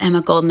about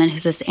Emma Goldman,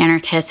 who's this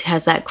anarchist who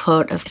has that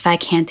quote of, if I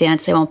can't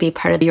dance, I won't be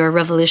part of your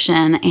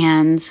revolution,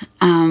 and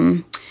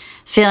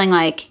feeling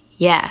like,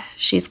 yeah,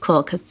 she's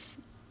cool because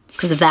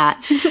of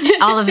that,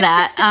 all of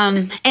that.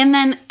 And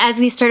then as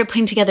we started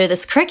putting together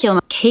this curriculum,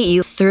 Kate,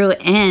 you threw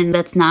in,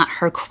 that's not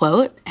her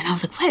quote. And I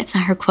was like, what? It's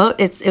not her quote.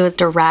 It was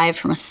derived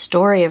from a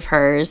story of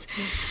hers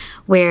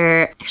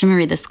where, actually, let me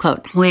read this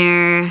quote,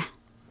 where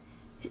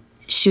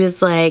she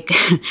was like,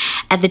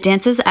 at the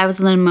dances, I was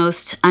the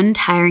most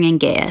untiring and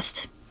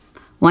gayest.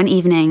 One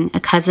evening,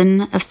 a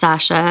cousin of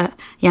Sasha, a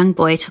young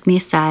boy, took me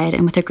aside,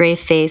 and with a grave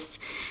face,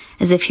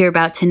 as if he were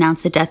about to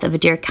announce the death of a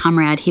dear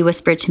comrade, he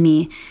whispered to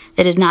me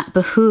that it did not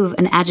behoove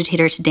an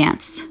agitator to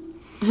dance.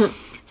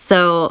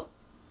 So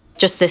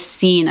just this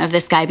scene of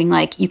this guy being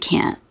like, you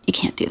can't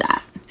do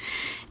that.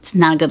 It's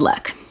not a good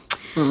look.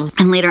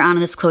 And later on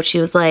in this quote, she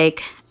was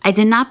like, I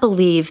did not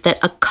believe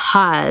that a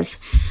cause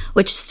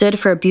which stood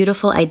for a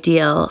beautiful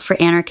ideal,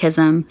 for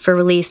anarchism, for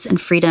release and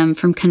freedom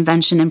from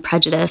convention and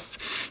prejudice,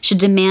 should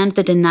demand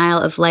the denial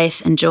of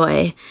life and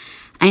joy.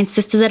 I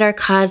insisted that our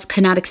cause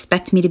could not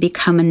expect me to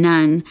become a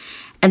nun,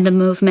 and the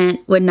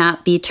movement would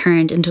not be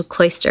turned into a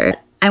cloister.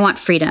 I want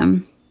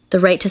freedom, the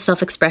right to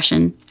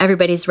self-expression,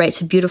 everybody's right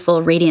to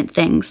beautiful, radiant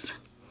things.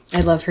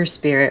 I love her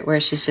spirit where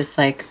she's just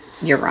like,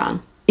 you're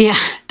wrong. Yeah,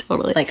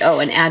 totally. Like, oh,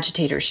 an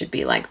agitator should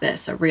be like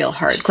this, a real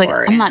hardcore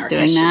like, I'm not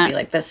doing anarchist that. should be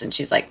like this. And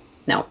she's like,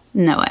 no.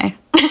 No way.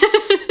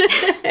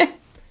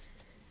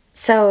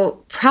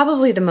 So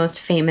probably the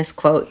most famous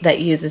quote that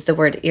uses the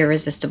word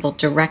irresistible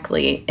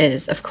directly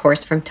is, of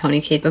course, from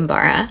Toni Cade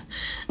Bambara,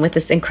 with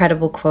this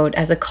incredible quote,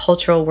 as a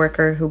cultural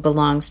worker who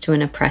belongs to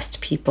an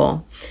oppressed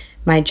people,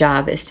 my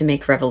job is to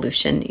make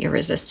revolution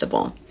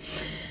irresistible.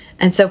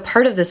 And so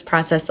part of this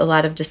process, a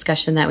lot of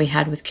discussion that we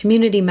had with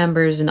community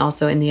members and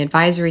also in the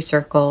advisory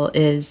circle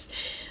is,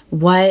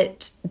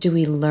 what do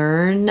we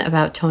learn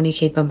about Toni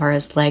Cade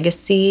Bambara's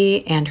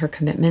legacy and her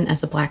commitment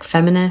as a Black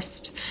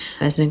feminist,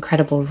 as an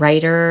incredible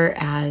writer,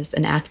 as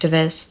an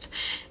activist?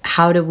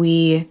 How do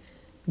we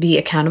be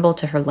accountable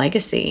to her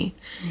legacy?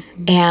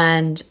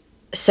 And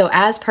so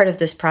as part of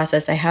this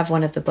process, I have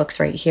one of the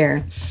books right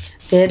here,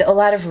 did a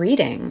lot of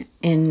reading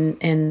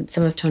in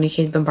some of Toni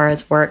Cade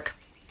Bambara's work.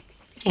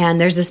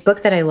 And there's this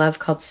book that I love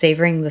called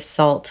Savoring the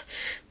Salt,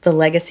 The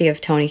Legacy of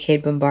Toni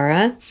Cade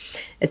Bambara.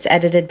 It's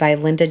edited by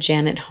Linda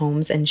Janet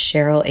Holmes and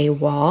Cheryl A.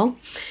 Wall.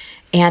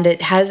 And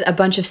it has a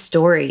bunch of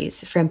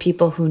stories from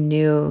people who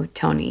knew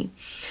Toni.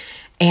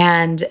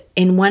 And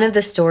in one of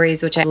the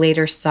stories, which I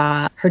later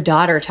saw her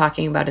daughter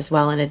talking about as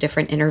well in a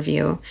different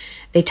interview,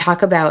 they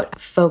talk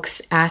about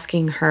folks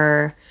asking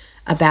her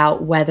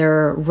about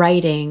whether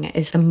writing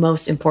is the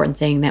most important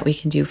thing that we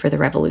can do for the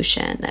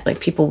revolution. Like,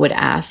 people would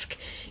ask,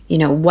 you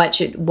know, what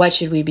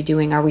should we be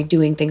doing? Are we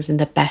doing things in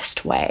the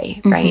best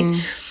way,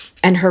 right?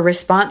 And her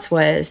response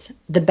was,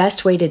 the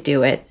best way to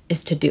do it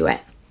is to do it.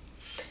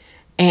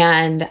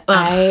 And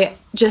I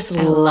just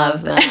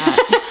love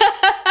that.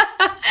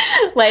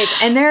 Like,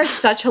 and there are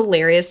such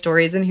hilarious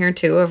stories in here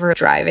too of her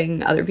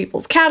driving other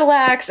people's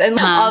Cadillacs and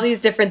all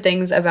these different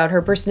things about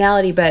her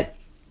personality. But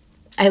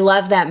I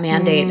love that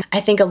mandate.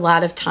 I think a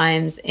lot of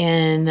times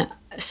in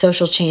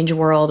social change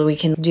world, we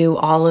can do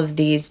all of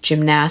these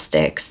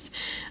gymnastics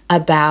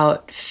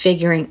about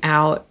figuring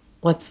out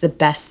what's the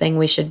best thing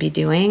we should be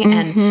doing.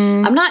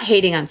 And I'm not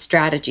hating on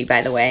strategy,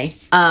 by the way.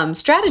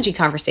 Strategy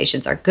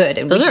conversations are good,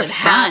 and we should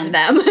have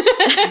them.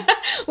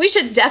 We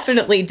should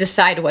definitely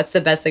decide what's the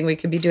best thing we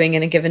could be doing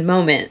in a given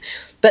moment.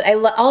 But I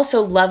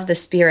also love the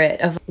spirit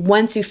of,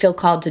 once you feel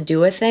called to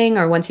do a thing,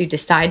 or once you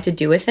decide to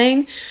do a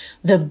thing,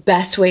 the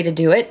best way to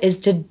do it is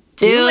to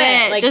do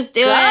it. Like, just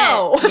do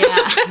go. it.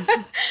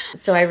 Yeah.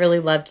 So I really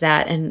loved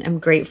that, and I'm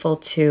grateful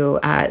to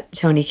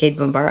Toni Cade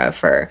Bambara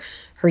for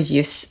her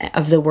use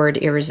of the word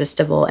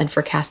irresistible and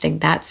for casting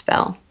that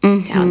spell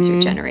down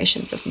through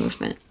generations of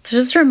movement. It's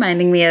just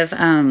reminding me of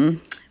the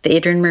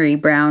Adrienne Marie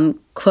Brown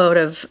quote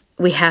of,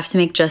 we have to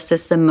make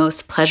justice the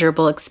most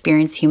pleasurable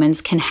experience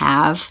humans can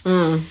have.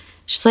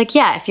 She's like,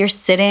 yeah, if you're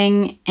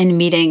sitting in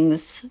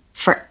meetings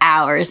for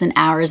hours and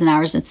hours and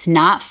hours, it's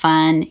not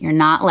fun, you're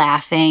not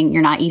laughing,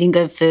 you're not eating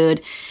good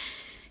food,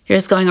 you're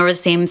just going over the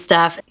same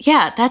stuff.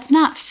 Yeah, that's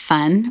not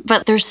fun.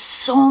 But there's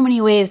so many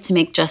ways to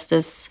make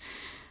justice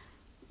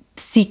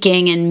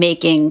seeking and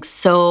making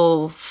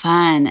so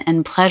fun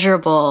and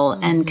pleasurable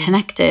and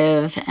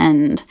connective,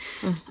 and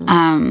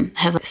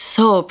have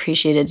so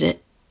appreciated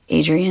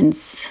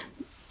Adrienne's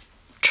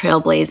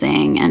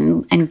trailblazing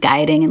and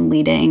guiding and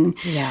leading.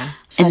 Yeah,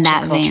 such in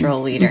that a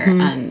cultural leader,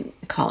 and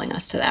calling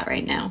us to that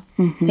right now.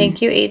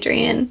 Thank you,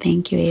 Adrienne.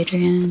 Thank you,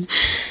 Adrienne.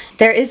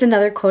 There is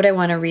another quote I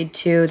want to read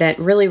too that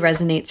really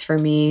resonates for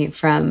me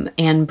from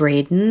Anne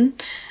Braden,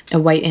 a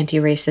white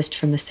anti-racist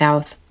from the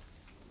South.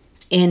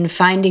 In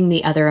Finding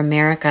the Other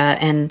America,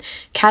 and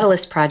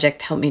Catalyst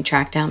Project helped me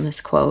track down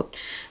this quote.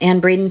 Anne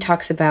Braden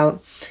talks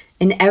about,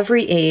 in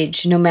every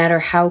age, no matter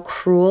how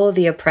cruel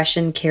the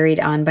oppression carried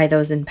on by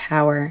those in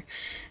power,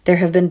 there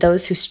have been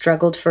those who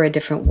struggled for a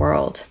different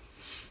world.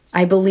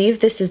 I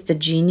believe this is the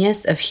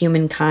genius of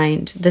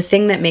humankind, the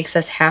thing that makes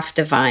us half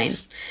divine.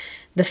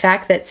 The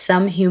fact that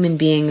some human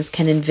beings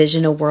can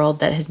envision a world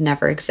that has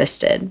never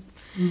existed.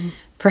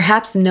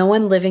 Perhaps no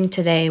one living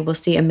today will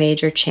see a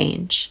major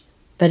change,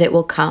 but it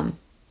will come.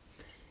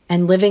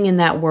 And living in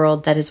that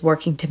world that is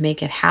working to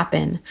make it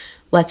happen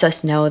lets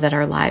us know that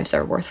our lives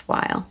are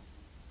worthwhile.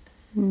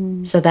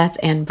 So that's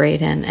Anne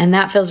Braden. And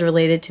that feels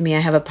related to me. I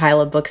have a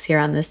pile of books here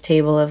on this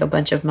table of a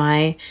bunch of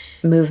my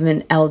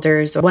movement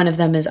elders. One of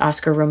them is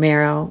Oscar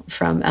Romero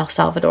from El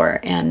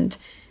Salvador. And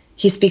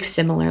he speaks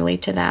similarly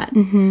to that.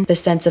 The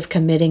sense of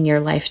committing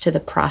your life to the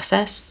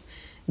process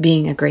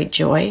being a great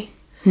joy.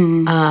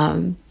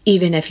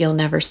 Even if you'll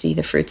never see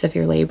the fruits of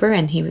your labor.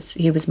 And he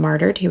was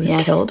martyred. He was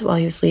killed while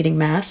he was leading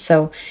mass.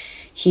 So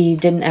he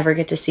didn't ever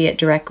get to see it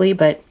directly,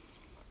 but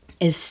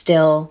is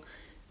still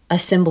a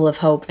symbol of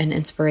hope and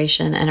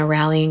inspiration and a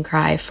rallying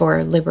cry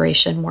for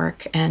liberation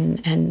work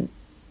and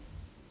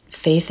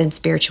faith and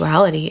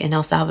spirituality in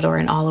El Salvador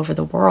and all over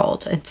the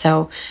world. And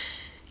so,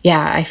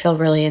 yeah, I feel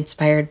really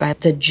inspired by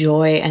the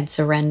joy and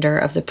surrender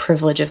of the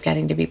privilege of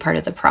getting to be part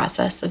of the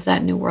process of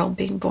that new world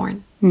being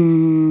born.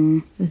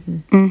 I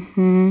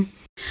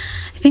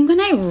think when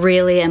I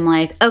really am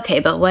like, okay,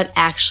 but what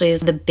actually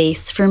is the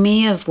base for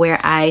me of where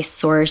I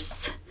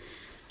source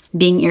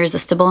being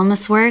irresistible in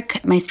this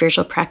work, my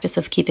spiritual practice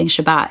of keeping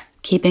Shabbat.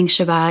 Keeping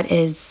Shabbat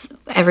is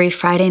every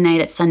Friday night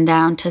at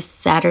sundown to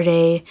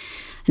Saturday,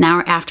 an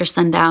hour after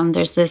sundown,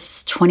 there's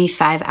this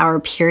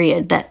 25-hour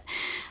period that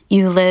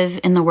you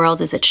live in the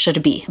world as it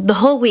should be. The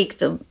whole week,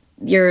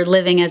 you're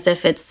living as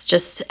if it's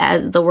just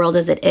as the world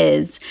as it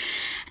is.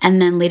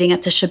 And then leading up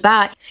to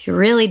Shabbat, if you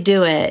really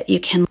do it, you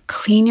can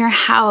clean your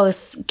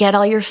house, get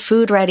all your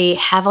food ready,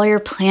 have all your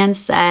plans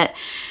set,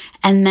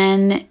 and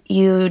then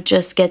you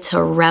just get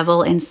to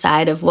revel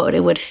inside of what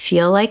it would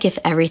feel like if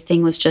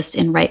everything was just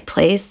in right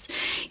place.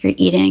 You're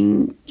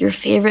eating your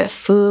favorite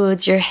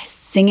foods, you're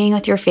singing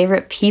with your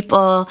favorite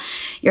people,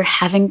 you're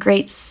having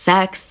great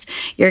sex,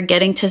 you're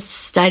getting to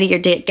study, you're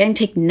getting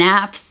to take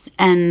naps.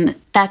 And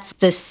that's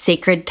the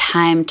sacred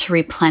time to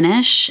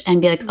replenish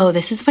and be like, oh,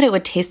 this is what it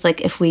would taste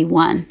like if we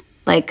won.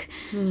 Like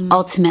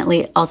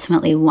ultimately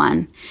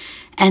won.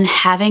 And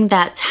having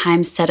that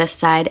time set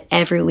aside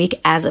every week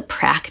as a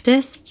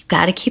practice, you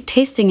got to keep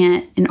tasting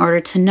it in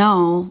order to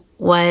know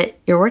what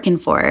you're working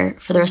for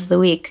the rest of the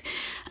week,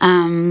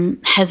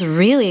 has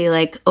really,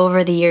 like,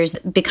 over the years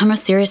become a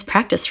serious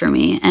practice for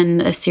me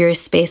and a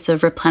serious space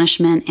of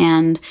replenishment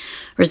and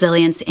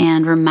resilience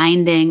and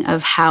reminding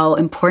of how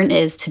important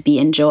it is to be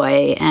in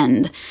joy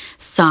and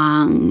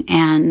song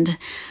and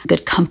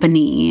good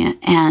company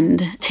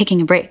and taking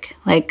a break.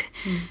 Like,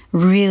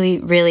 really,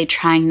 really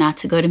trying not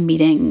to go to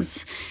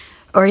meetings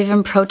or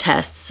even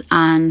protests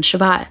on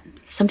Shabbat.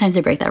 Sometimes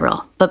I break that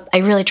rule, but I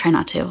really try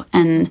not to.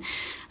 And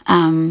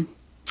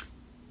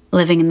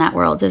living in that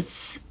world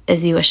as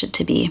you wish it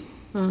to be.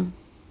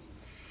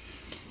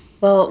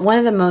 Well, one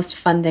of the most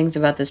fun things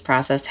about this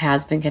process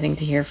has been getting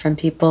to hear from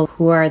people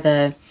who are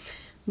the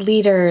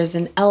leaders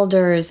and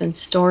elders and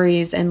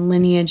stories and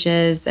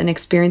lineages and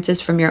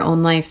experiences from your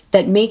own life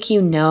that make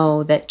you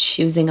know that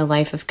choosing a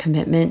life of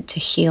commitment to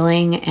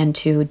healing and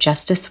to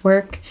justice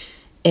work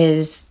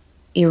is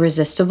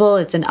irresistible.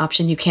 It's an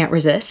option you can't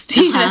resist,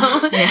 you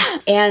know? Yeah.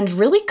 And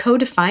really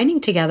co-defining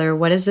together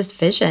what is this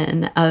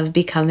vision of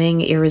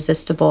becoming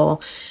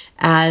irresistible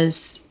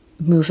as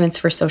movements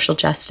for social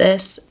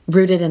justice,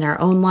 rooted in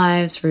our own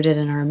lives, rooted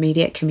in our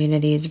immediate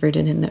communities,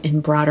 rooted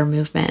in broader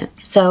movement.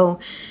 So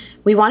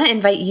we want to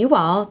invite you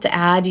all to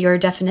add your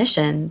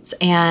definitions.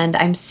 And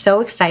I'm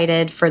so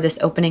excited for this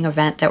opening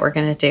event that we're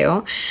going to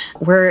do.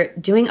 We're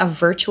doing a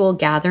virtual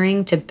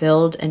gathering to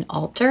build an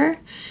altar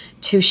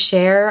to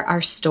share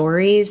our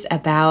stories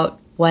about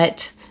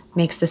what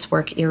makes this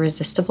work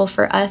irresistible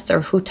for us,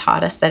 or who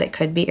taught us that it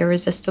could be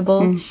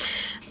irresistible,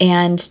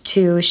 and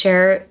to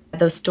share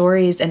those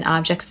stories and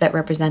objects that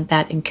represent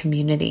that in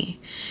community.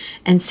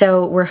 And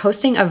so we're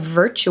hosting a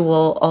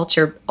virtual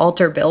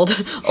altar build,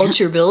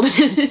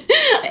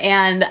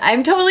 and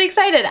I'm totally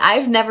excited.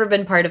 I've never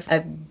been part of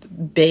a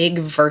big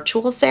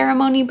virtual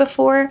ceremony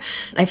before.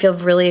 I feel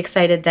really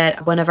excited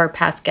that one of our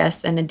past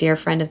guests and a dear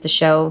friend of the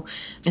show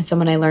and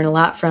someone I learned a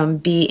lot from,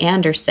 B.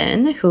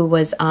 Anderson, who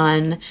was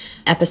on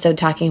episode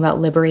talking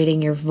about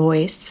liberating your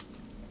voice,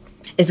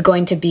 is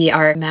going to be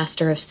our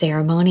master of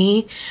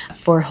ceremony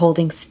for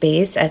holding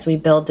space as we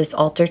build this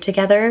altar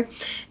together.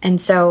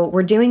 And so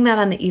we're doing that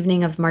on the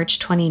evening of March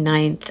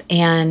 29th.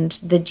 And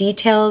the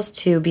details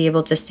to be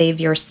able to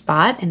save your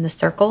spot in the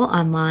circle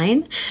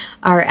online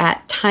are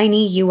at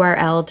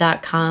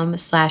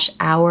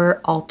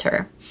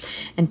tinyurl.com/ouraltar.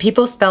 And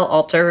people spell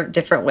altar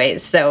different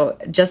ways. So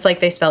just like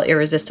they spell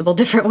irresistible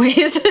different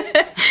ways.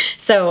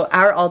 So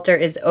our altar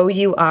is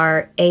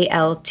OURALTAR.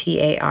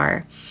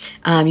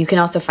 You can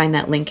also find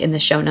that link in the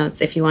show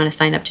notes if you want to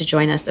sign up to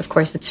join us. Of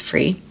course, it's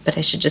free, but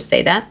I should just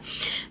say that.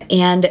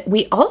 And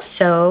we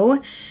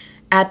also,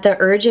 at the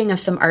urging of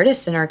some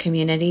artists in our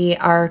community,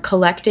 are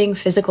collecting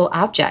physical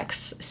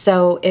objects.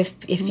 So if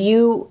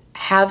you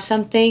have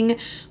something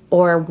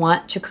or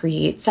want to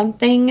create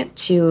something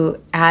to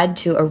add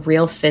to a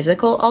real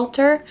physical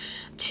altar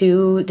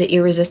to the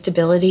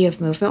irresistibility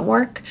of movement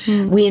work,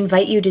 we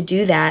invite you to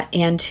do that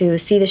and to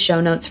see the show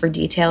notes for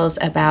details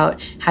about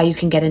how you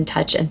can get in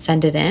touch and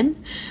send it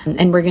in.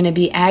 And we're going to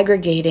be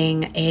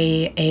aggregating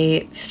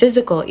a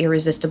physical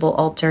irresistible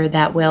altar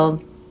that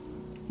will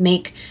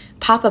make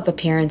pop-up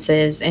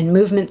appearances in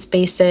movement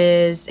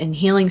spaces, in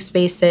healing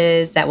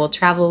spaces that will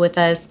travel with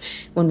us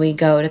when we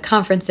go to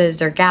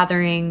conferences or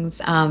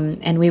gatherings.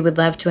 And we would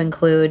love to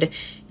include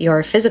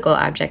your physical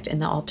object in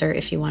the altar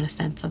if you want to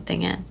send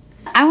something in.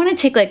 I want to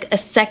take like a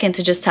second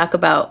to just talk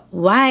about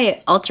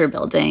why altar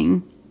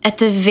building. At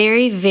the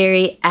very,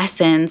 very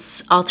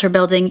essence, altar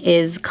building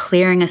is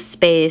clearing a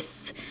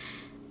space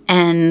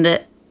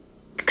and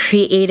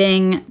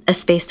creating a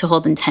space to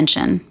hold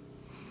intention.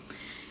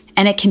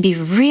 And it can be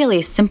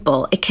really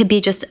simple. It could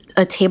be just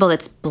a table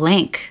that's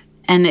blank,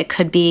 and it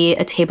could be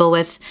a table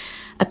with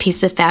a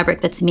piece of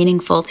fabric that's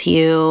meaningful to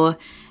you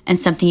and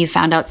something you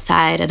found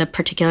outside at a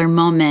particular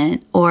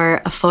moment,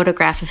 or a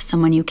photograph of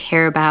someone you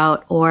care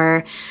about,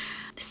 or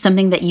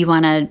something that you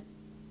want to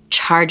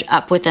charge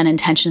up with an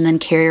intention and then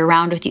carry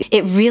around with you.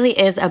 It really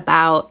is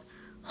about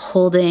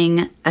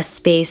holding a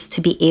space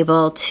to be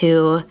able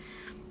to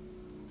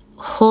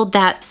hold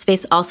that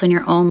space also in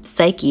your own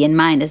psyche and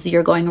mind as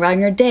you're going around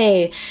your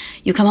day.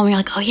 You come home and you're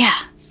like, oh yeah,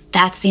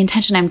 that's the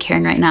intention I'm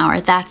carrying right now,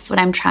 or that's what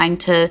I'm trying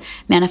to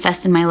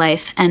manifest in my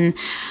life. And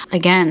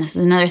again, this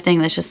is another thing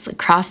that's just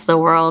across the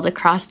world,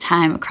 across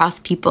time, across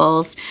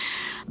peoples.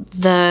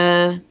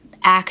 The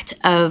act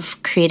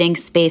of creating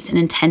space and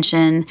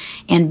intention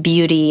and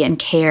beauty and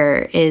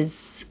care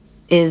is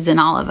in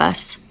all of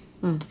us.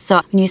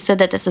 So when you said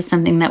that this is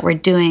something that we're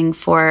doing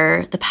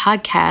for the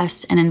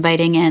podcast and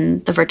inviting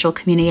in the virtual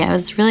community, I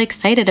was really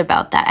excited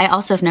about that. I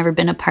also have never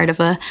been a part of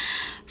a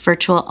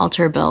virtual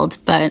altar build,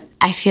 but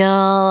I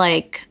feel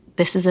like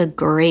this is a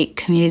great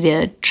community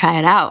to try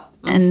it out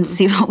and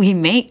see what we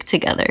make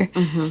together.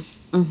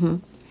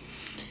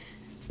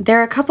 There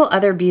are a couple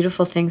other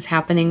beautiful things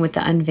happening with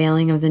the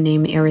unveiling of the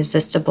name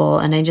Irresistible,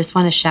 and I just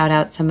want to shout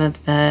out some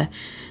of the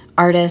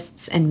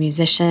artists and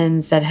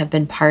musicians that have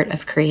been part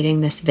of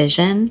creating this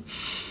vision.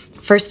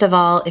 First of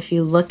all, if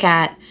you look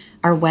at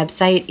our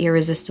website,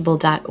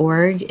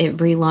 irresistible.org, it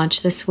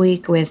relaunched this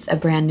week with a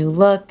brand new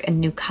look and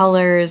new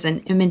colors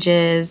and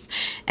images.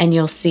 And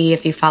you'll see,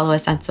 if you follow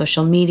us on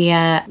social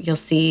media, you'll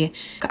see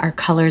our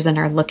colors and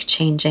our look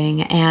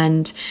changing.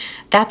 And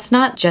that's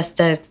not just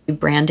a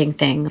branding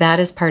thing. That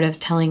is part of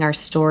telling our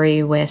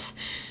story with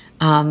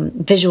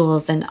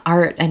visuals and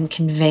art and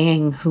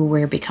conveying who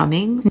we're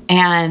becoming.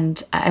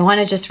 And I want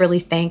to just really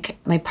thank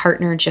my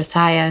partner,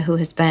 Josiah, who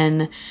has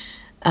been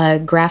a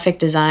graphic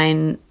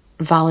design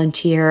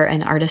volunteer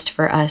and artist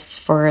for us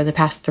for the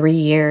past 3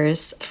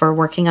 years, for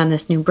working on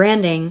this new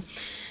branding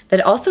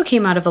that also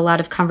came out of a lot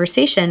of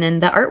conversation.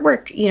 And the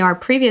artwork, our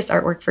previous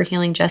artwork for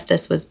Healing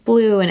Justice was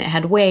blue and it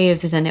had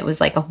waves and it was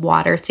like a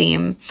water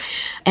theme.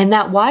 And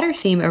that water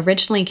theme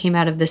originally came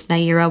out of this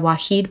Nayyirah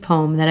Waheed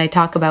poem that I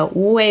talk about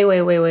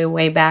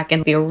way back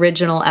in the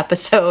original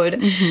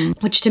episode,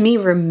 which to me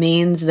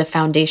remains the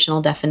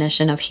foundational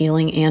definition of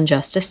healing and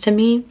justice to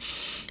me.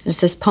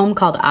 It's this poem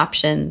called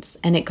Options,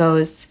 and it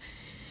goes,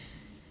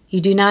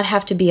 "You do not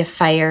have to be a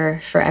fire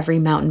for every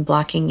mountain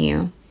blocking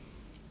you.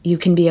 You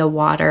can be a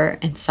water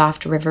and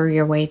soft river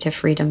your way to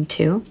freedom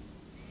too."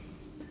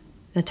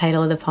 The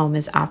title of the poem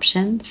is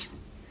Options.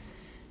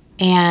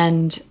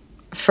 And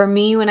for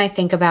me, when I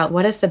think about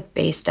what is the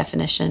base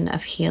definition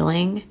of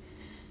healing,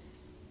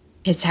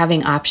 it's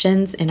having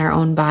options in our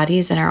own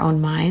bodies and our own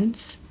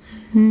minds.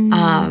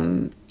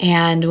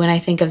 And when I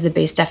think of the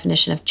base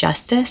definition of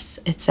justice,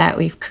 it's that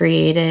we've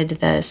created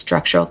the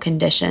structural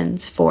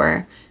conditions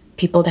for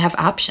people to have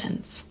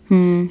options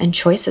and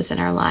choices in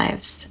our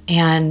lives.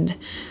 And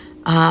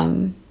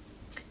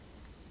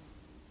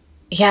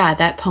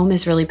that poem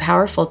is really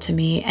powerful to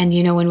me. And,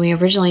 when we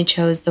originally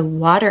chose the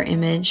water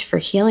image for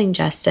Healing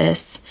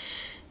Justice,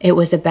 it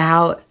was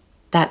about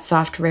that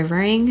soft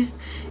rivering.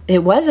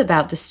 It was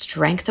about the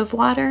strength of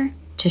water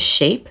to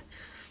shape,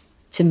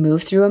 to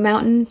move through a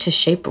mountain, to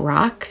shape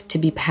rock, to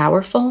be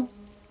powerful.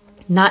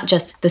 Not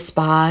just the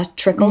spa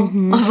trickle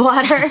of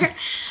water.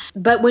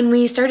 But when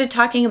we started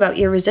talking about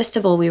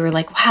Irresistible, we were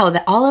like, wow,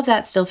 all of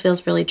that still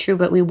feels really true,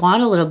 but we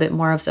want a little bit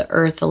more of the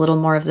earth, a little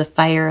more of the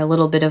fire, a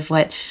little bit of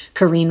what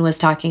Corrine was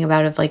talking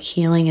about of like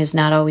healing is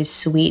not always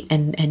sweet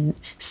and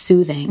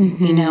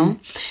soothing,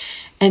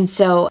 And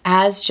so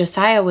as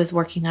Josiah was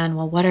working on,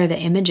 what are the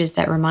images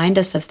that remind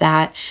us of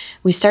that?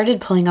 We started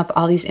pulling up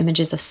all these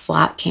images of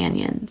slot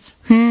canyons.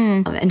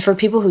 And for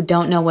people who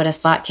don't know what a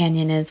slot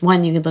canyon is,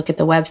 one, you could look at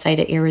the website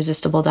at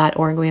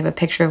irresistible.org. We have a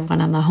picture of one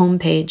on the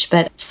homepage.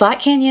 But slot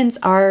canyons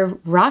are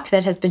rock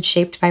that has been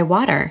shaped by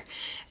water.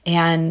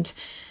 And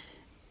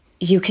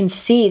you can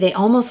see they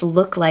almost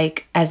look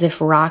like as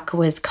if rock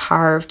was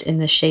carved in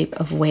the shape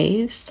of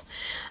waves.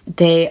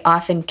 They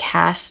often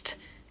cast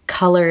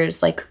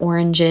colors like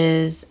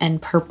oranges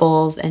and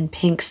purples and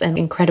pinks and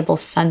incredible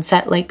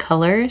sunset-like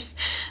colors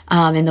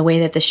in the way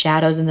that the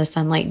shadows and the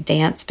sunlight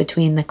dance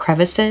between the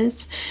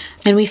crevices.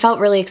 And we felt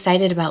really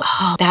excited about,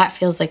 that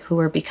feels like who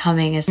we're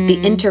becoming, is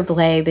the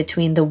interplay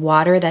between the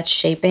water that's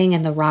shaping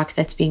and the rock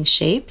that's being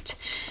shaped.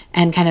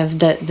 And kind of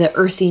the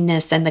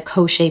earthiness and the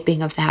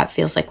co-shaping of that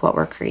feels like what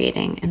we're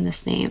creating in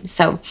this name.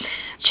 So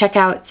check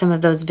out some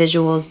of those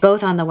visuals,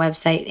 both on the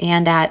website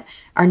and at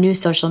our new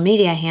social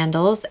media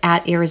handles,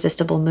 at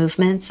Irresistible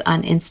Movements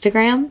on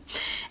Instagram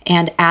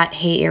and at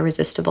Hey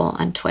Irresistible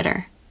on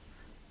Twitter.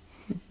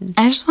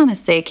 I just want to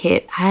say,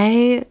 Kate,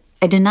 I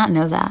did not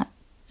know that.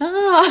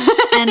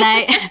 And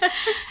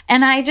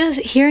I just,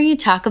 hearing you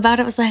talk about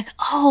it was like,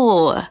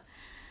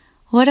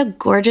 what a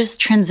gorgeous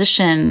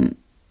transition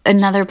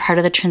another part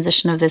of the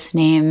transition of this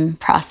name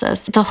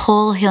process. The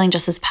whole Healing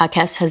Justice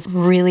podcast has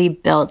really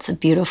built a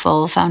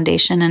beautiful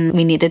foundation, and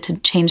we needed to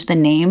change the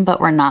name,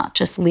 but we're not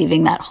just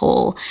leaving that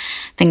whole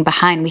thing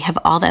behind. We have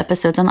all the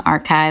episodes on the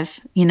archive,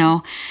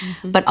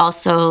 but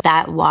also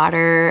that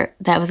water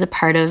that was a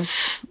part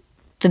of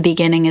the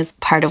beginning is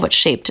part of what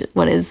shaped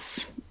what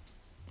is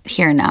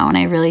here now. And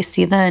I really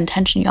see the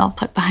intention you all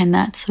put behind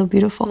that. It's so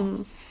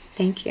beautiful.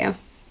 Thank you.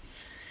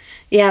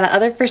 Yeah, the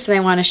other person I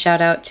want to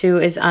shout out to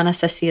is Ana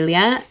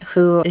Cecilia,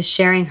 who is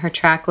sharing her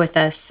track with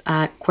us,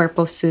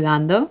 Cuerpo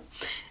Sudando,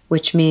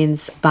 which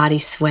means body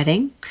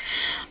sweating.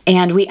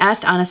 And we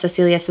asked Ana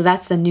Cecilia, so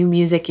that's the new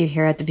music you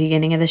hear at the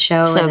beginning of the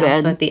show so and good.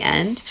 Also at the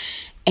end.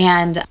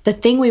 And the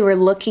thing we were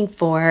looking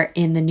for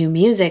in the new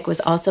music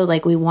was also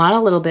like, we want a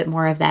little bit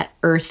more of that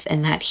earth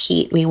and that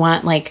heat. We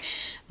want like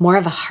more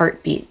of a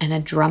heartbeat and a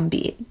drum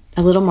beat.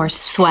 A little more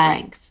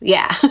strength.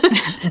 Yeah.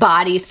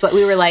 Body sweat.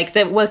 We were like,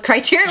 what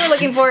criteria we're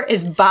looking for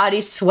is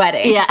body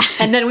sweating. Yeah.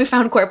 And then we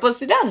found Cuerpo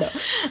Sudando.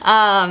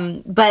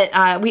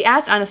 But we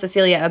asked Ana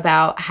Cecilia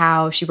about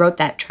how she wrote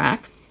that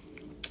track.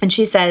 And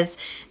she says,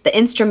 the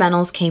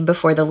instrumentals came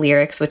before the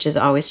lyrics, which is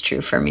always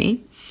true for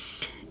me.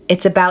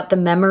 It's about the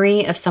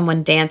memory of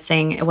someone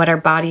dancing, what our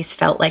bodies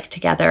felt like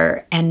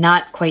together, and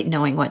not quite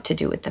knowing what to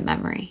do with the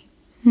memory.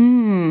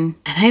 And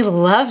I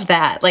love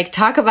that. Like,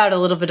 talk about a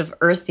little bit of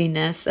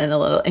earthiness and a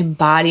little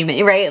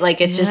embodiment, right? Like,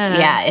 it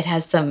it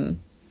has some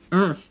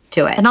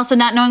to it. And also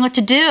not knowing what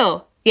to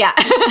do. Yeah.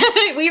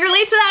 We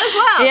relate to that as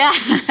well. Yeah.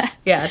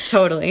 Yeah,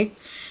 totally.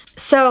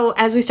 So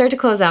as we start to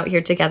close out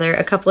here together,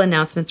 a couple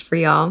announcements for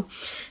y'all.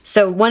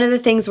 So one of the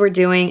things we're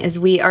doing is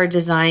we are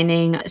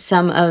designing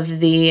some of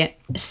the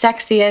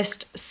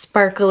sexiest,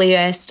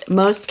 sparkliest,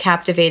 most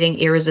captivating,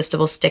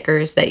 irresistible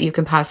stickers that you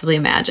can possibly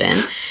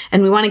imagine.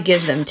 And we want to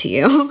give them to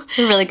you. Those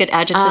are really good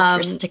adjectives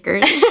for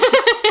stickers.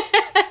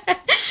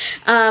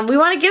 We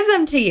want to give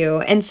them to you.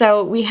 And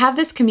so we have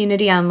this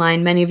community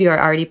online. Many of you are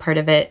already part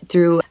of it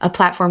through a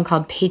platform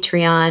called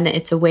Patreon.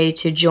 It's a way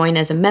to join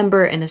as a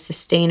member and a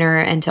sustainer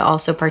and to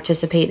also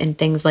participate in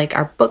things like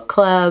our book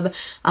club,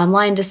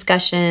 online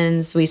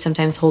discussions. We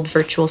sometimes hold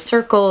virtual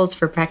circles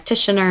for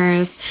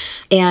practitioners.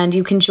 And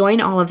you can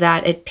join all of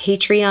that at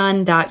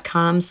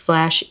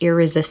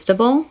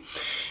patreon.com/irresistible.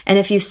 And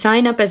if you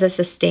sign up as a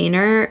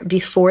sustainer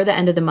before the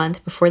end of the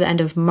month, before the end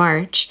of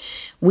March,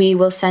 we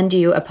will send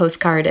you a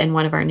postcard and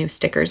one of our new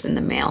stickers in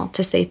the mail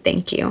to say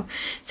thank you.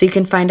 So you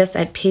can find us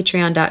at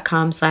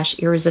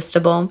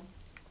patreon.com/irresistible.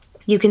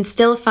 You can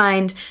still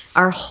find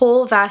our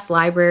whole vast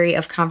library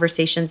of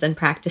conversations and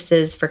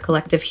practices for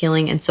collective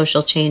healing and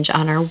social change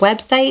on our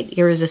website,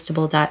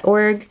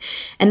 irresistible.org.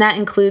 And that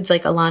includes,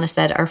 like Alana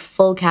said, our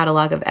full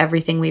catalog of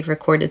everything we've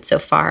recorded so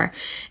far.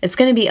 It's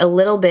going to be a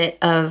little bit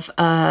of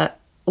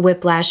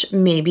whiplash,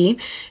 maybe,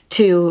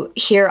 to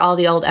hear all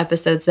the old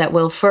episodes that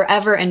will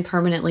forever and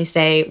permanently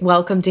say,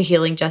 welcome to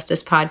Healing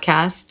Justice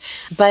Podcast.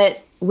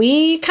 But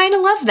we kind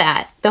of love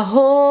that. The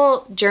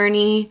whole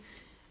journey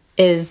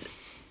is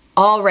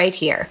all right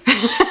here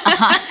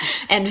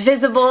and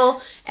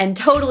visible and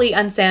totally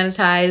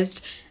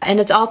unsanitized. And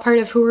it's all part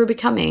of who we're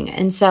becoming.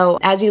 And so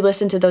as you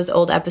listen to those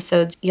old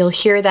episodes, you'll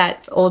hear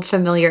that old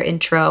familiar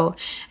intro,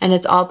 and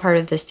it's all part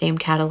of the same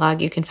catalog.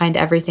 You can find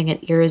everything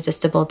at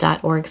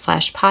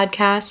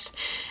irresistible.org/podcast.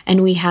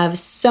 And we have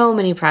so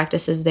many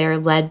practices there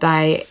led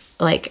by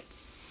like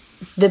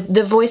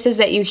the voices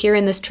that you hear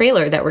in this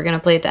trailer that we're going to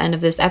play at the end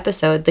of this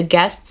episode, the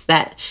guests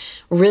that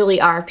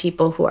really are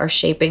people who are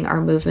shaping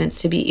our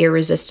movements to be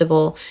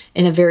irresistible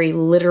in a very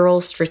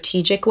literal,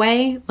 strategic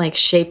way, like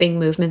shaping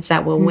movements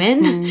that will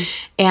win,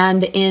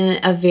 and in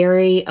a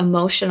very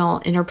emotional,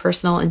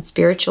 interpersonal, and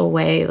spiritual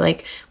way,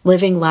 like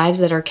living lives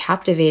that are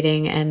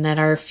captivating and that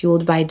are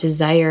fueled by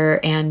desire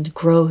and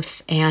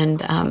growth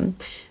and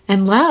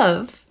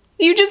love.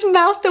 You just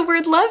mouthed the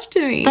word love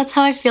to me. That's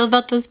how I feel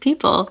about those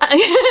people.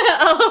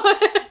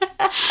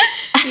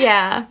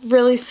 Yeah,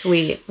 really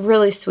sweet,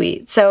 really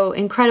sweet. So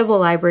incredible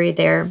library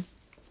there.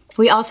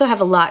 We also have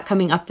a lot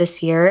coming up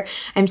this year.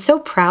 I'm so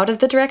proud of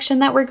the direction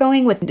that we're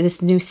going with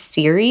this new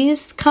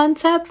series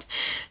concept.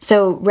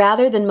 So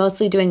rather than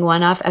mostly doing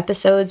one-off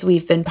episodes,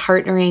 we've been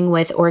partnering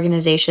with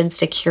organizations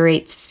to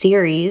curate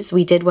series.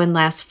 We did one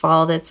last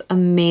fall that's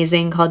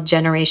amazing called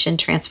Generation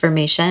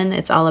Transformation.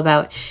 It's all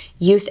about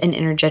youth and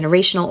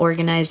intergenerational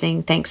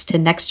organizing. Thanks to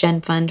Next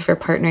Gen Fund for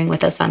partnering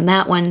with us on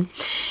that one.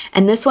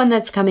 And this one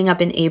that's coming up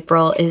in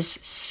April is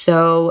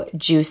so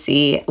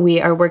juicy.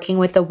 We are working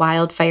with the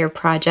Wildfire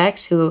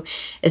Project, who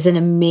is an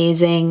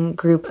amazing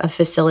group of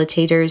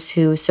facilitators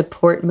who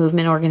support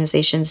movement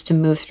organizations to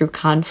move through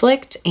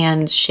conflict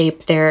and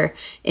shape their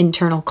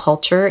internal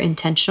culture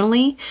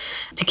intentionally,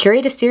 to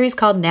curate a series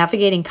called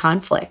Navigating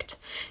Conflict.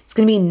 It's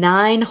going to be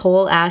 9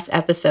 whole-ass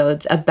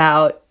episodes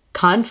about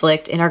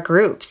conflict in our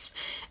groups.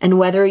 And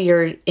whether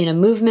you're in a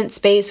movement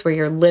space where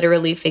you're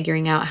literally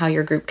figuring out how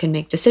your group can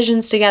make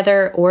decisions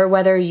together, or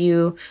whether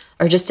you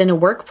are just in a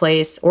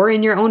workplace or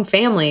in your own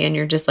family and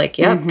you're just like,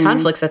 yep,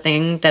 conflict's a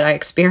thing that I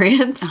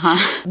experience.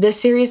 This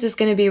series is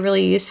going to be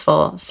really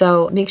useful.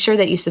 So make sure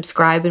that you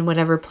subscribe in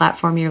whatever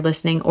platform you're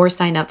listening, or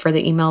sign up for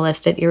the email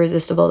list at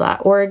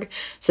irresistible.org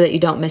so that you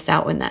don't miss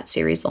out when that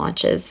series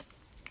launches.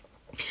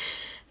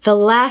 The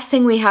last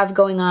thing we have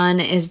going on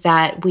is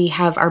that we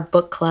have our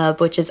book club,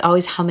 which is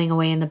always humming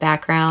away in the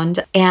background.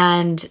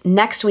 And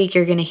next week,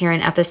 you're going to hear an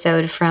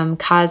episode from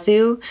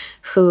Kazu,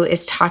 who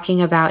is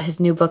talking about his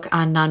new book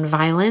on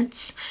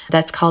nonviolence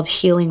that's called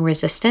Healing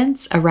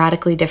Resistance, A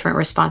Radically Different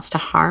Response to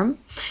Harm.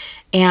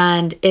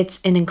 And it's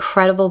an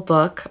incredible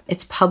book.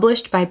 It's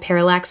published by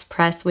Parallax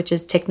Press, which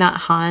is Thich Nhat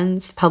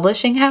Hanh's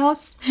publishing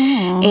house.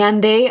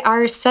 And they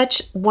are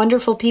such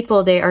wonderful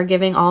people. They are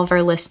giving all of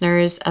our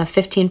listeners a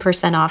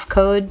 15% off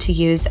code to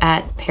use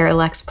at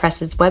Parallax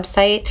Press's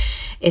website.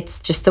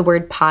 It's just the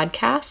word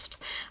podcast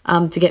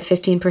to get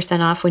 15%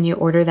 off when you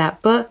order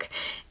that book.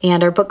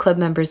 And our book club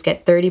members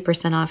get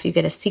 30% off. You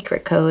get a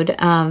secret code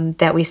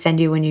that we send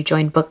you when you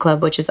join book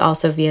club, which is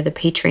also via the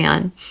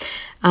Patreon.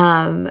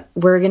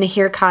 We're going to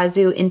hear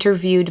Kazu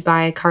interviewed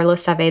by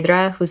Carlos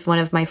Saavedra, who's one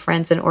of my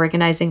friends and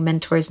organizing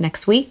mentors,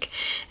 next week.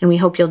 And we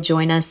hope you'll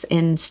join us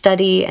in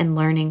study and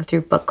learning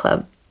through book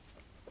club.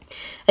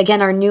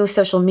 Again, our new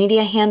social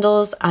media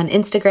handles on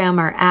Instagram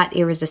are at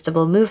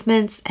Irresistible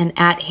Movements and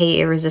at Hey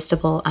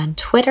Irresistible on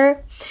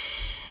Twitter.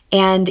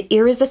 And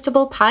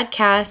Irresistible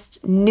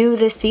Podcast, new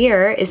this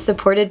year, is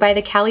supported by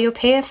the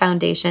Calliopeia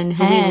Foundation,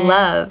 who we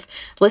love.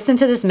 Listen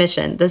to this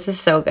mission. This is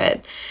so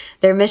good.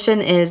 Their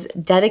mission is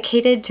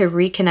dedicated to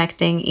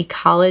reconnecting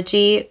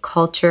ecology,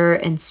 culture,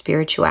 and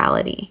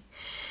spirituality.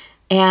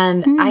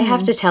 And I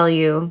have to tell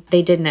you,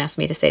 they didn't ask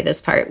me to say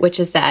this part, which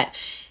is that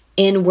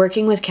in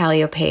working with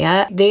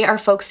Calliopeia, they are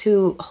folks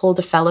who hold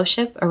a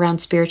fellowship around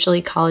spiritual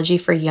ecology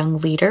for young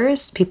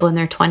leaders, people in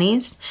their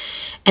 20s.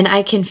 And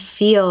I can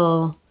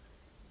feel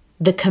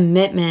the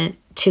commitment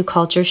to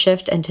culture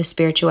shift and to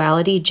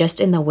spirituality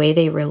just in the way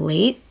they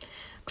relate.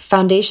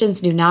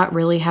 Foundations do not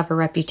really have a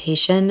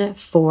reputation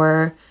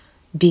for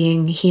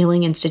being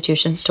healing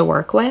institutions to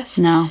work with.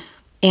 No.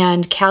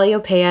 And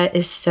Calliopeia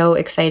is so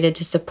excited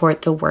to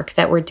support the work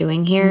that we're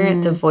doing here,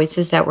 the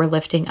voices that we're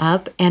lifting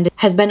up, and it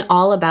has been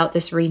all about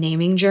this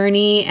renaming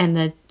journey and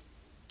the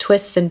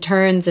twists and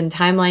turns and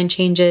timeline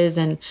changes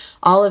and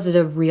all of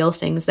the real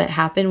things that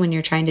happen when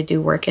you're trying to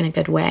do work in a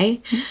good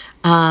way.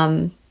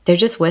 They're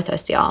just with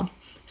us, y'all.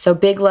 So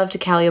big love to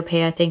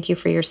Calliopeia. Thank you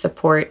for your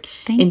support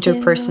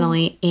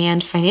interpersonally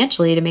and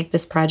financially to make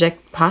this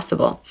project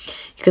possible.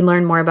 You can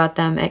learn more about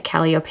them at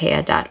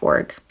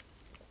calliopeia.org.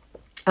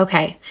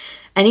 Okay.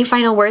 Any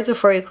final words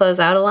before we close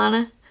out,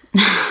 Alana?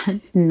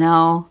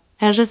 No.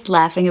 I was just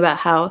laughing about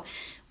how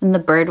when the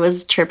bird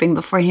was chirping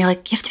before, and you're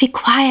like, you have to be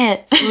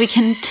quiet so we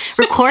can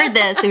record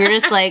this. And we were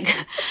just like,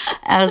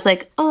 I was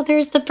like, oh,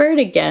 there's the bird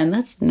again.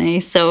 That's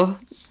nice. So,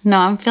 no,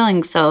 I'm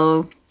feeling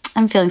so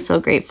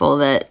grateful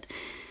that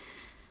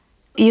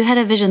you had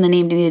a vision the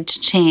name needed to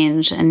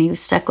change, and you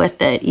stuck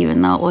with it,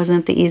 even though it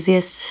wasn't the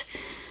easiest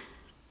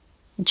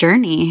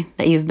journey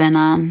that you've been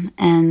on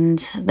and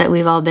that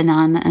we've all been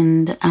on.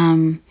 And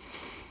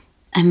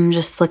I'm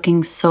just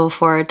looking so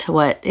forward to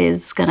what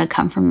is going to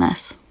come from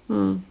this.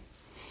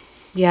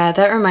 Yeah,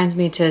 that reminds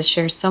me to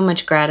share so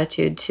much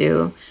gratitude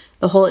to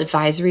the whole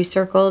advisory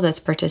circle that's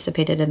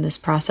participated in this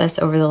process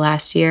over the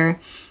last year.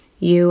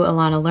 You,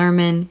 Alana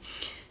Lerman,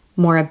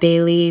 Maura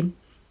Bailey,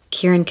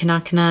 Kieran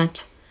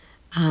Kanakanat,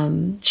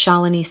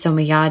 Shalini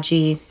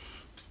Somayaji,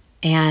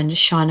 and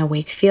Shauna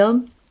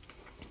Wakefield.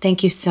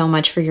 Thank you so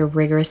much for your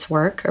rigorous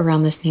work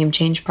around this name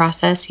change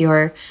process.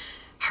 Your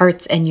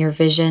hearts and your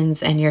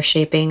visions and your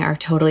shaping are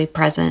totally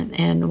present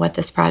in what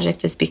this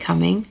project is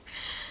becoming.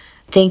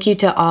 Thank you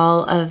to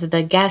all of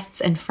the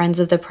guests and friends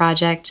of the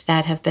project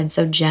that have been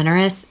so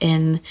generous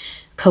in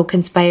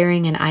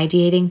co-conspiring and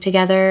ideating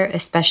together,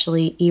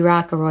 especially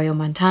Iraq Arroyo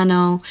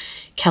Montano,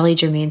 Kelly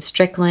Jermaine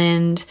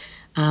Strickland,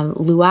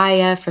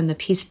 Luaya from the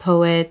Peace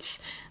Poets,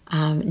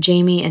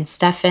 Jamie and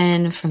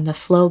Stefan from the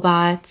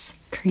Flowbots,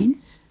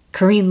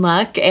 Corrine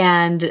Luck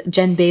and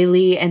Jen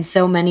Bailey, and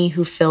so many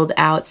who filled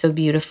out so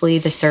beautifully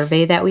the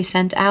survey that we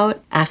sent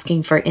out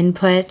asking for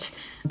input.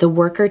 The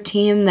worker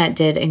team that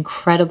did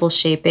incredible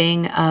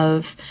shaping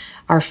of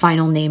our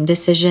final name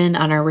decision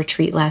on our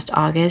retreat last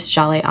August,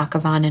 Jale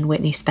Akavan and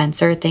Whitney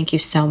Spencer. Thank you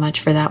so much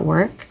for that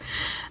work.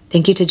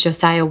 Thank you to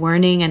Josiah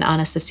Werning and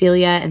Anna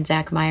Cecilia and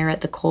Zach Meyer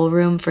at the Coal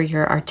Room for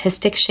your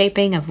artistic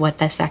shaping of what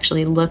this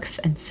actually looks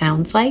and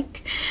sounds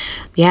like.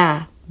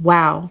 Yeah,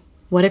 wow,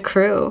 what a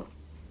crew.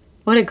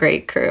 What a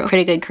great crew.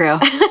 Pretty good crew.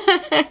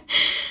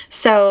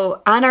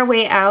 So on our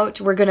way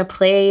out, we're going to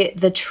play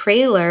the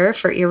trailer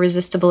for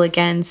Irresistible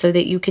again so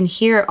that you can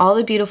hear all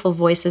the beautiful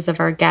voices of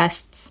our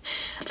guests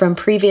from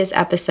previous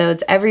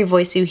episodes. Every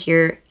voice you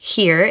hear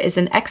here is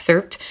an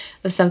excerpt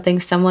of something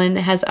someone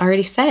has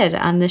already said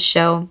on this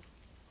show.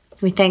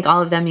 We thank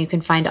all of them. You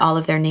can find all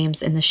of their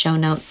names in the show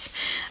notes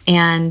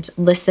and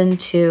listen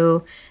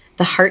to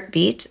the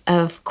heartbeat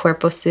of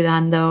Cuerpo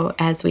Sudando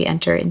as we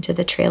enter into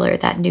the trailer,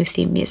 that new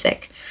theme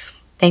music.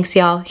 Thanks,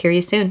 y'all. Hear you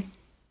soon.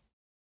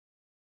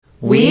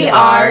 We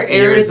are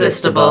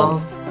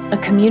Irresistible, a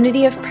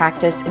community of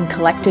practice in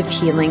collective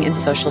healing and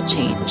social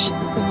change.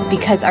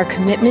 Because our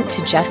commitment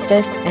to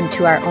justice and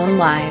to our own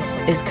lives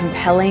is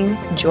compelling,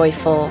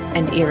 joyful,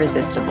 and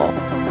irresistible.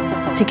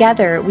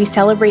 Together, we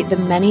celebrate the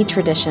many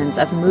traditions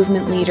of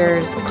movement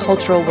leaders,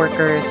 cultural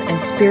workers,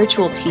 and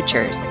spiritual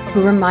teachers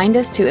who remind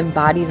us to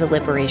embody the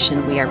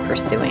liberation we are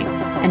pursuing,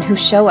 and who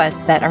show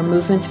us that our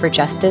movements for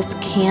justice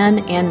can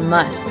and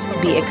must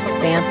be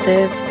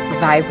expansive,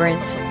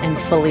 vibrant, and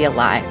fully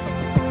alive.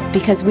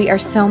 Because we are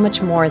so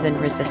much more than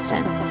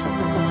resistance.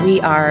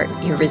 We are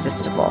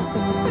irresistible.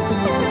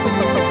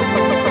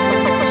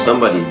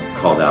 Somebody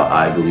called out,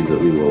 "I believe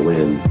that we will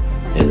win."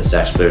 And the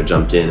sax player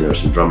jumped in, and there were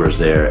some drummers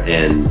there,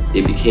 and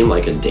it became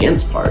like a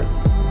dance party.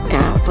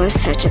 That was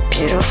such a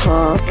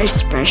beautiful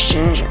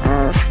expression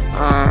of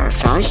our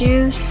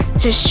values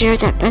to share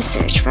that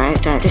message, right?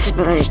 That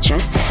disability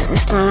justice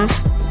is love,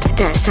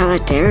 that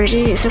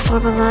solidarity is a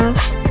form of love.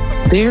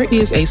 There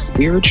is a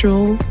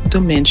spiritual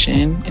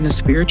dimension and a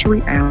spiritual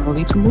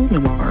reality to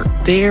movement work.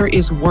 There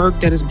is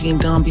work that is being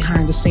done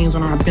behind the scenes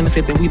on our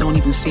benefit that we don't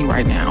even see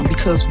right now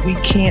because we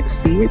can't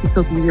see it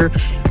because we're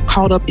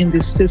caught up in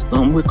this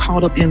system. We're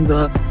caught up in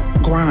the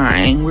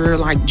grind. We're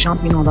like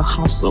jumping on the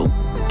hustle.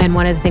 And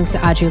one of the things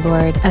that Audre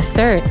Lorde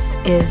asserts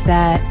is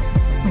that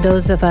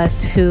those of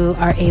us who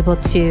are able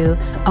to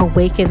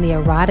awaken the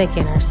erotic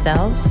in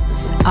ourselves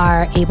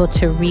are able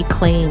to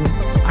reclaim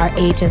our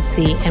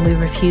agency, and we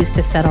refuse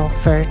to settle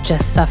for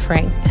just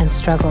suffering and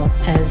struggle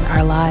as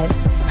our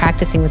lives,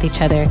 practicing with each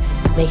other,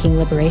 making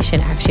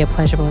liberation actually a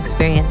pleasurable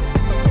experience.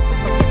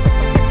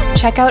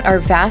 Check out our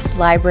vast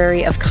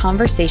library of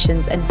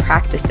conversations and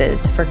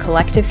practices for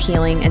collective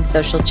healing and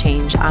social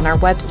change on our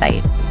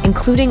website,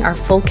 including our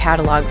full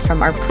catalog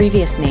from our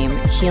previous name,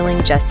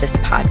 Healing Justice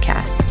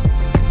Podcast.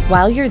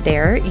 While you're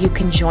there, you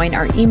can join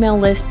our email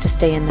list to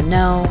stay in the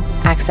know,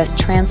 access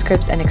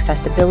transcripts and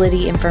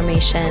accessibility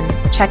information,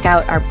 check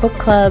out our book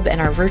club and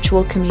our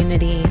virtual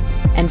community,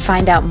 and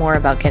find out more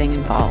about getting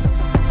involved.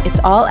 It's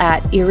all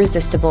at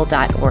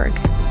irresistible.org.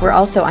 We're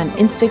also on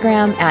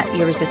Instagram at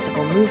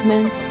Irresistible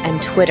Movements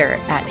and Twitter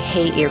at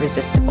Hey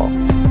Irresistible.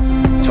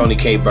 Tony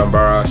K.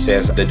 Bambara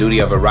says the duty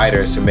of a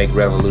writer is to make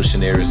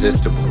revolution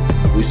irresistible.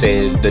 We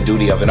say the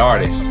duty of an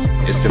artist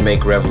is to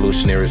make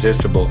revolution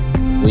irresistible.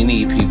 We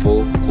need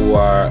people who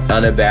are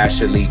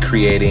unabashedly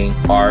creating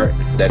art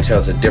that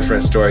tells a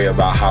different story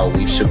about how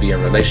we should be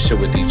in relationship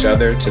with each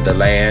other, to the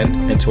land,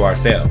 and to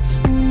ourselves.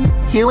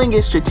 Healing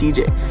is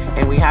strategic,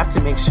 and we have to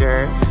make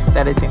sure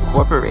that it's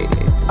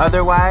incorporated.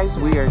 Otherwise,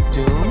 we are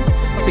doomed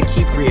to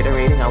keep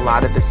reiterating a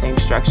lot of the same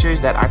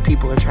structures that our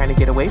people are trying to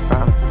get away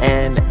from.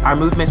 And our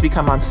movements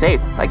become unsafe.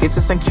 Like, it's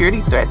a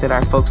security threat that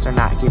our folks are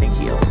not getting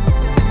healed.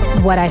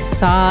 What I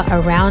saw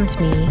around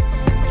me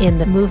in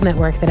the movement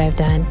work that I've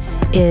done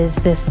is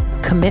this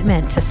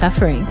commitment to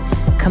suffering,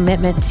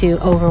 commitment to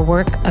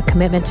overwork, a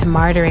commitment to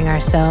martyring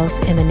ourselves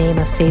in the name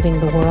of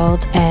saving the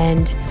world,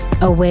 and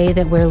a way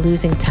that we're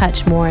losing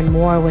touch more and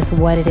more with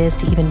what it is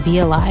to even be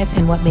alive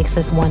and what makes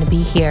us want to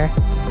be here.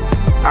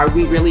 Are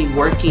we really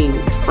working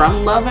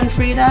from love and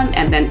freedom?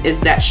 And then is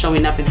that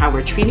showing up in how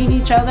we're treating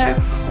each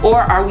other?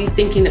 Or are we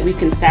thinking that we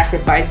can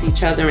sacrifice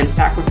each other and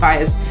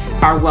sacrifice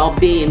our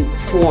well-being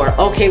for,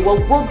 okay, well,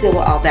 we'll deal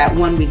with all that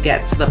when we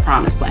get to the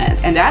promised land.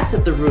 And that's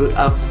at the root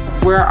of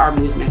where our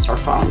movements are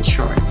falling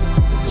short.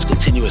 It's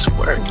continuous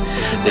work.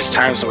 There's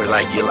times where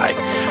you're like,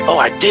 oh,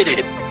 I did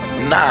it.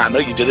 Nah, no,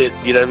 you did it.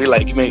 You know what I mean?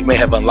 Like, you may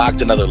have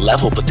unlocked another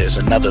level, but there's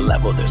another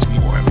level. There's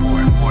more and more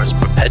and more. It's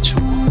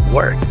perpetual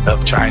work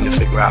of trying to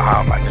figure out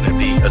how am I going to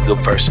be a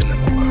good person in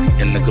the world,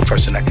 and a good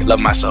person that can love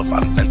myself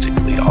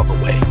authentically all the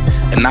way,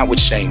 and not with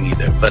shame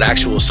either, but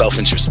actual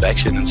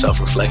self-introspection and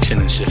self-reflection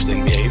and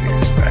shifting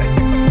behaviors, right?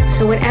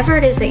 So whatever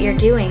it is that you're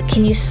doing,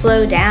 can you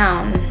slow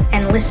down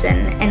and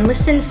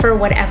listen for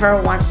whatever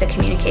wants to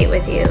communicate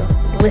with you?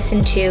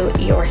 Listen to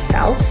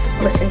yourself,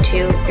 listen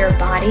to your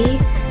body,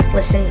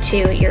 listen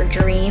to your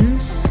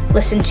dreams,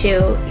 listen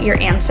to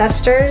your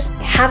ancestors.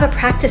 Have a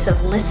practice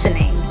of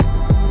listening.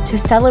 To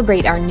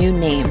celebrate our new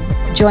name,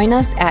 join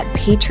us at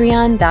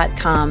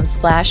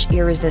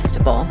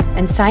patreon.com/irresistible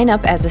and sign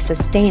up as a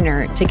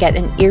sustainer to get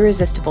an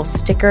Irresistible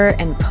sticker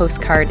and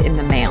postcard in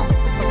the mail.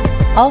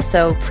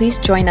 Also, please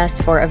join us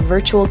for a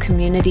virtual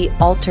community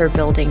altar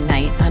building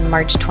night on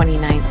March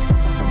 29th.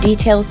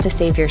 Details to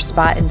save your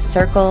spot in the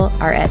circle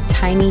are at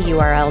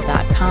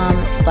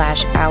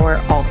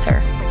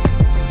tinyurl.com/ouraltar.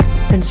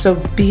 And so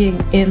being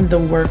in the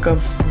work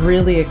of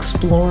really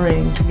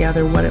exploring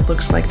together what it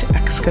looks like to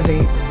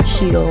excavate,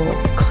 heal,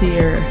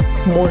 clear,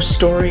 more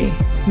story,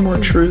 more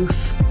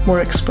truth,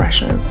 more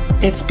expression,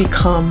 it's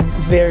become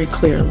very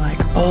clear, like,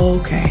 oh,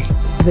 okay,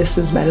 this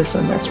is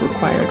medicine that's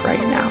required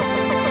right now.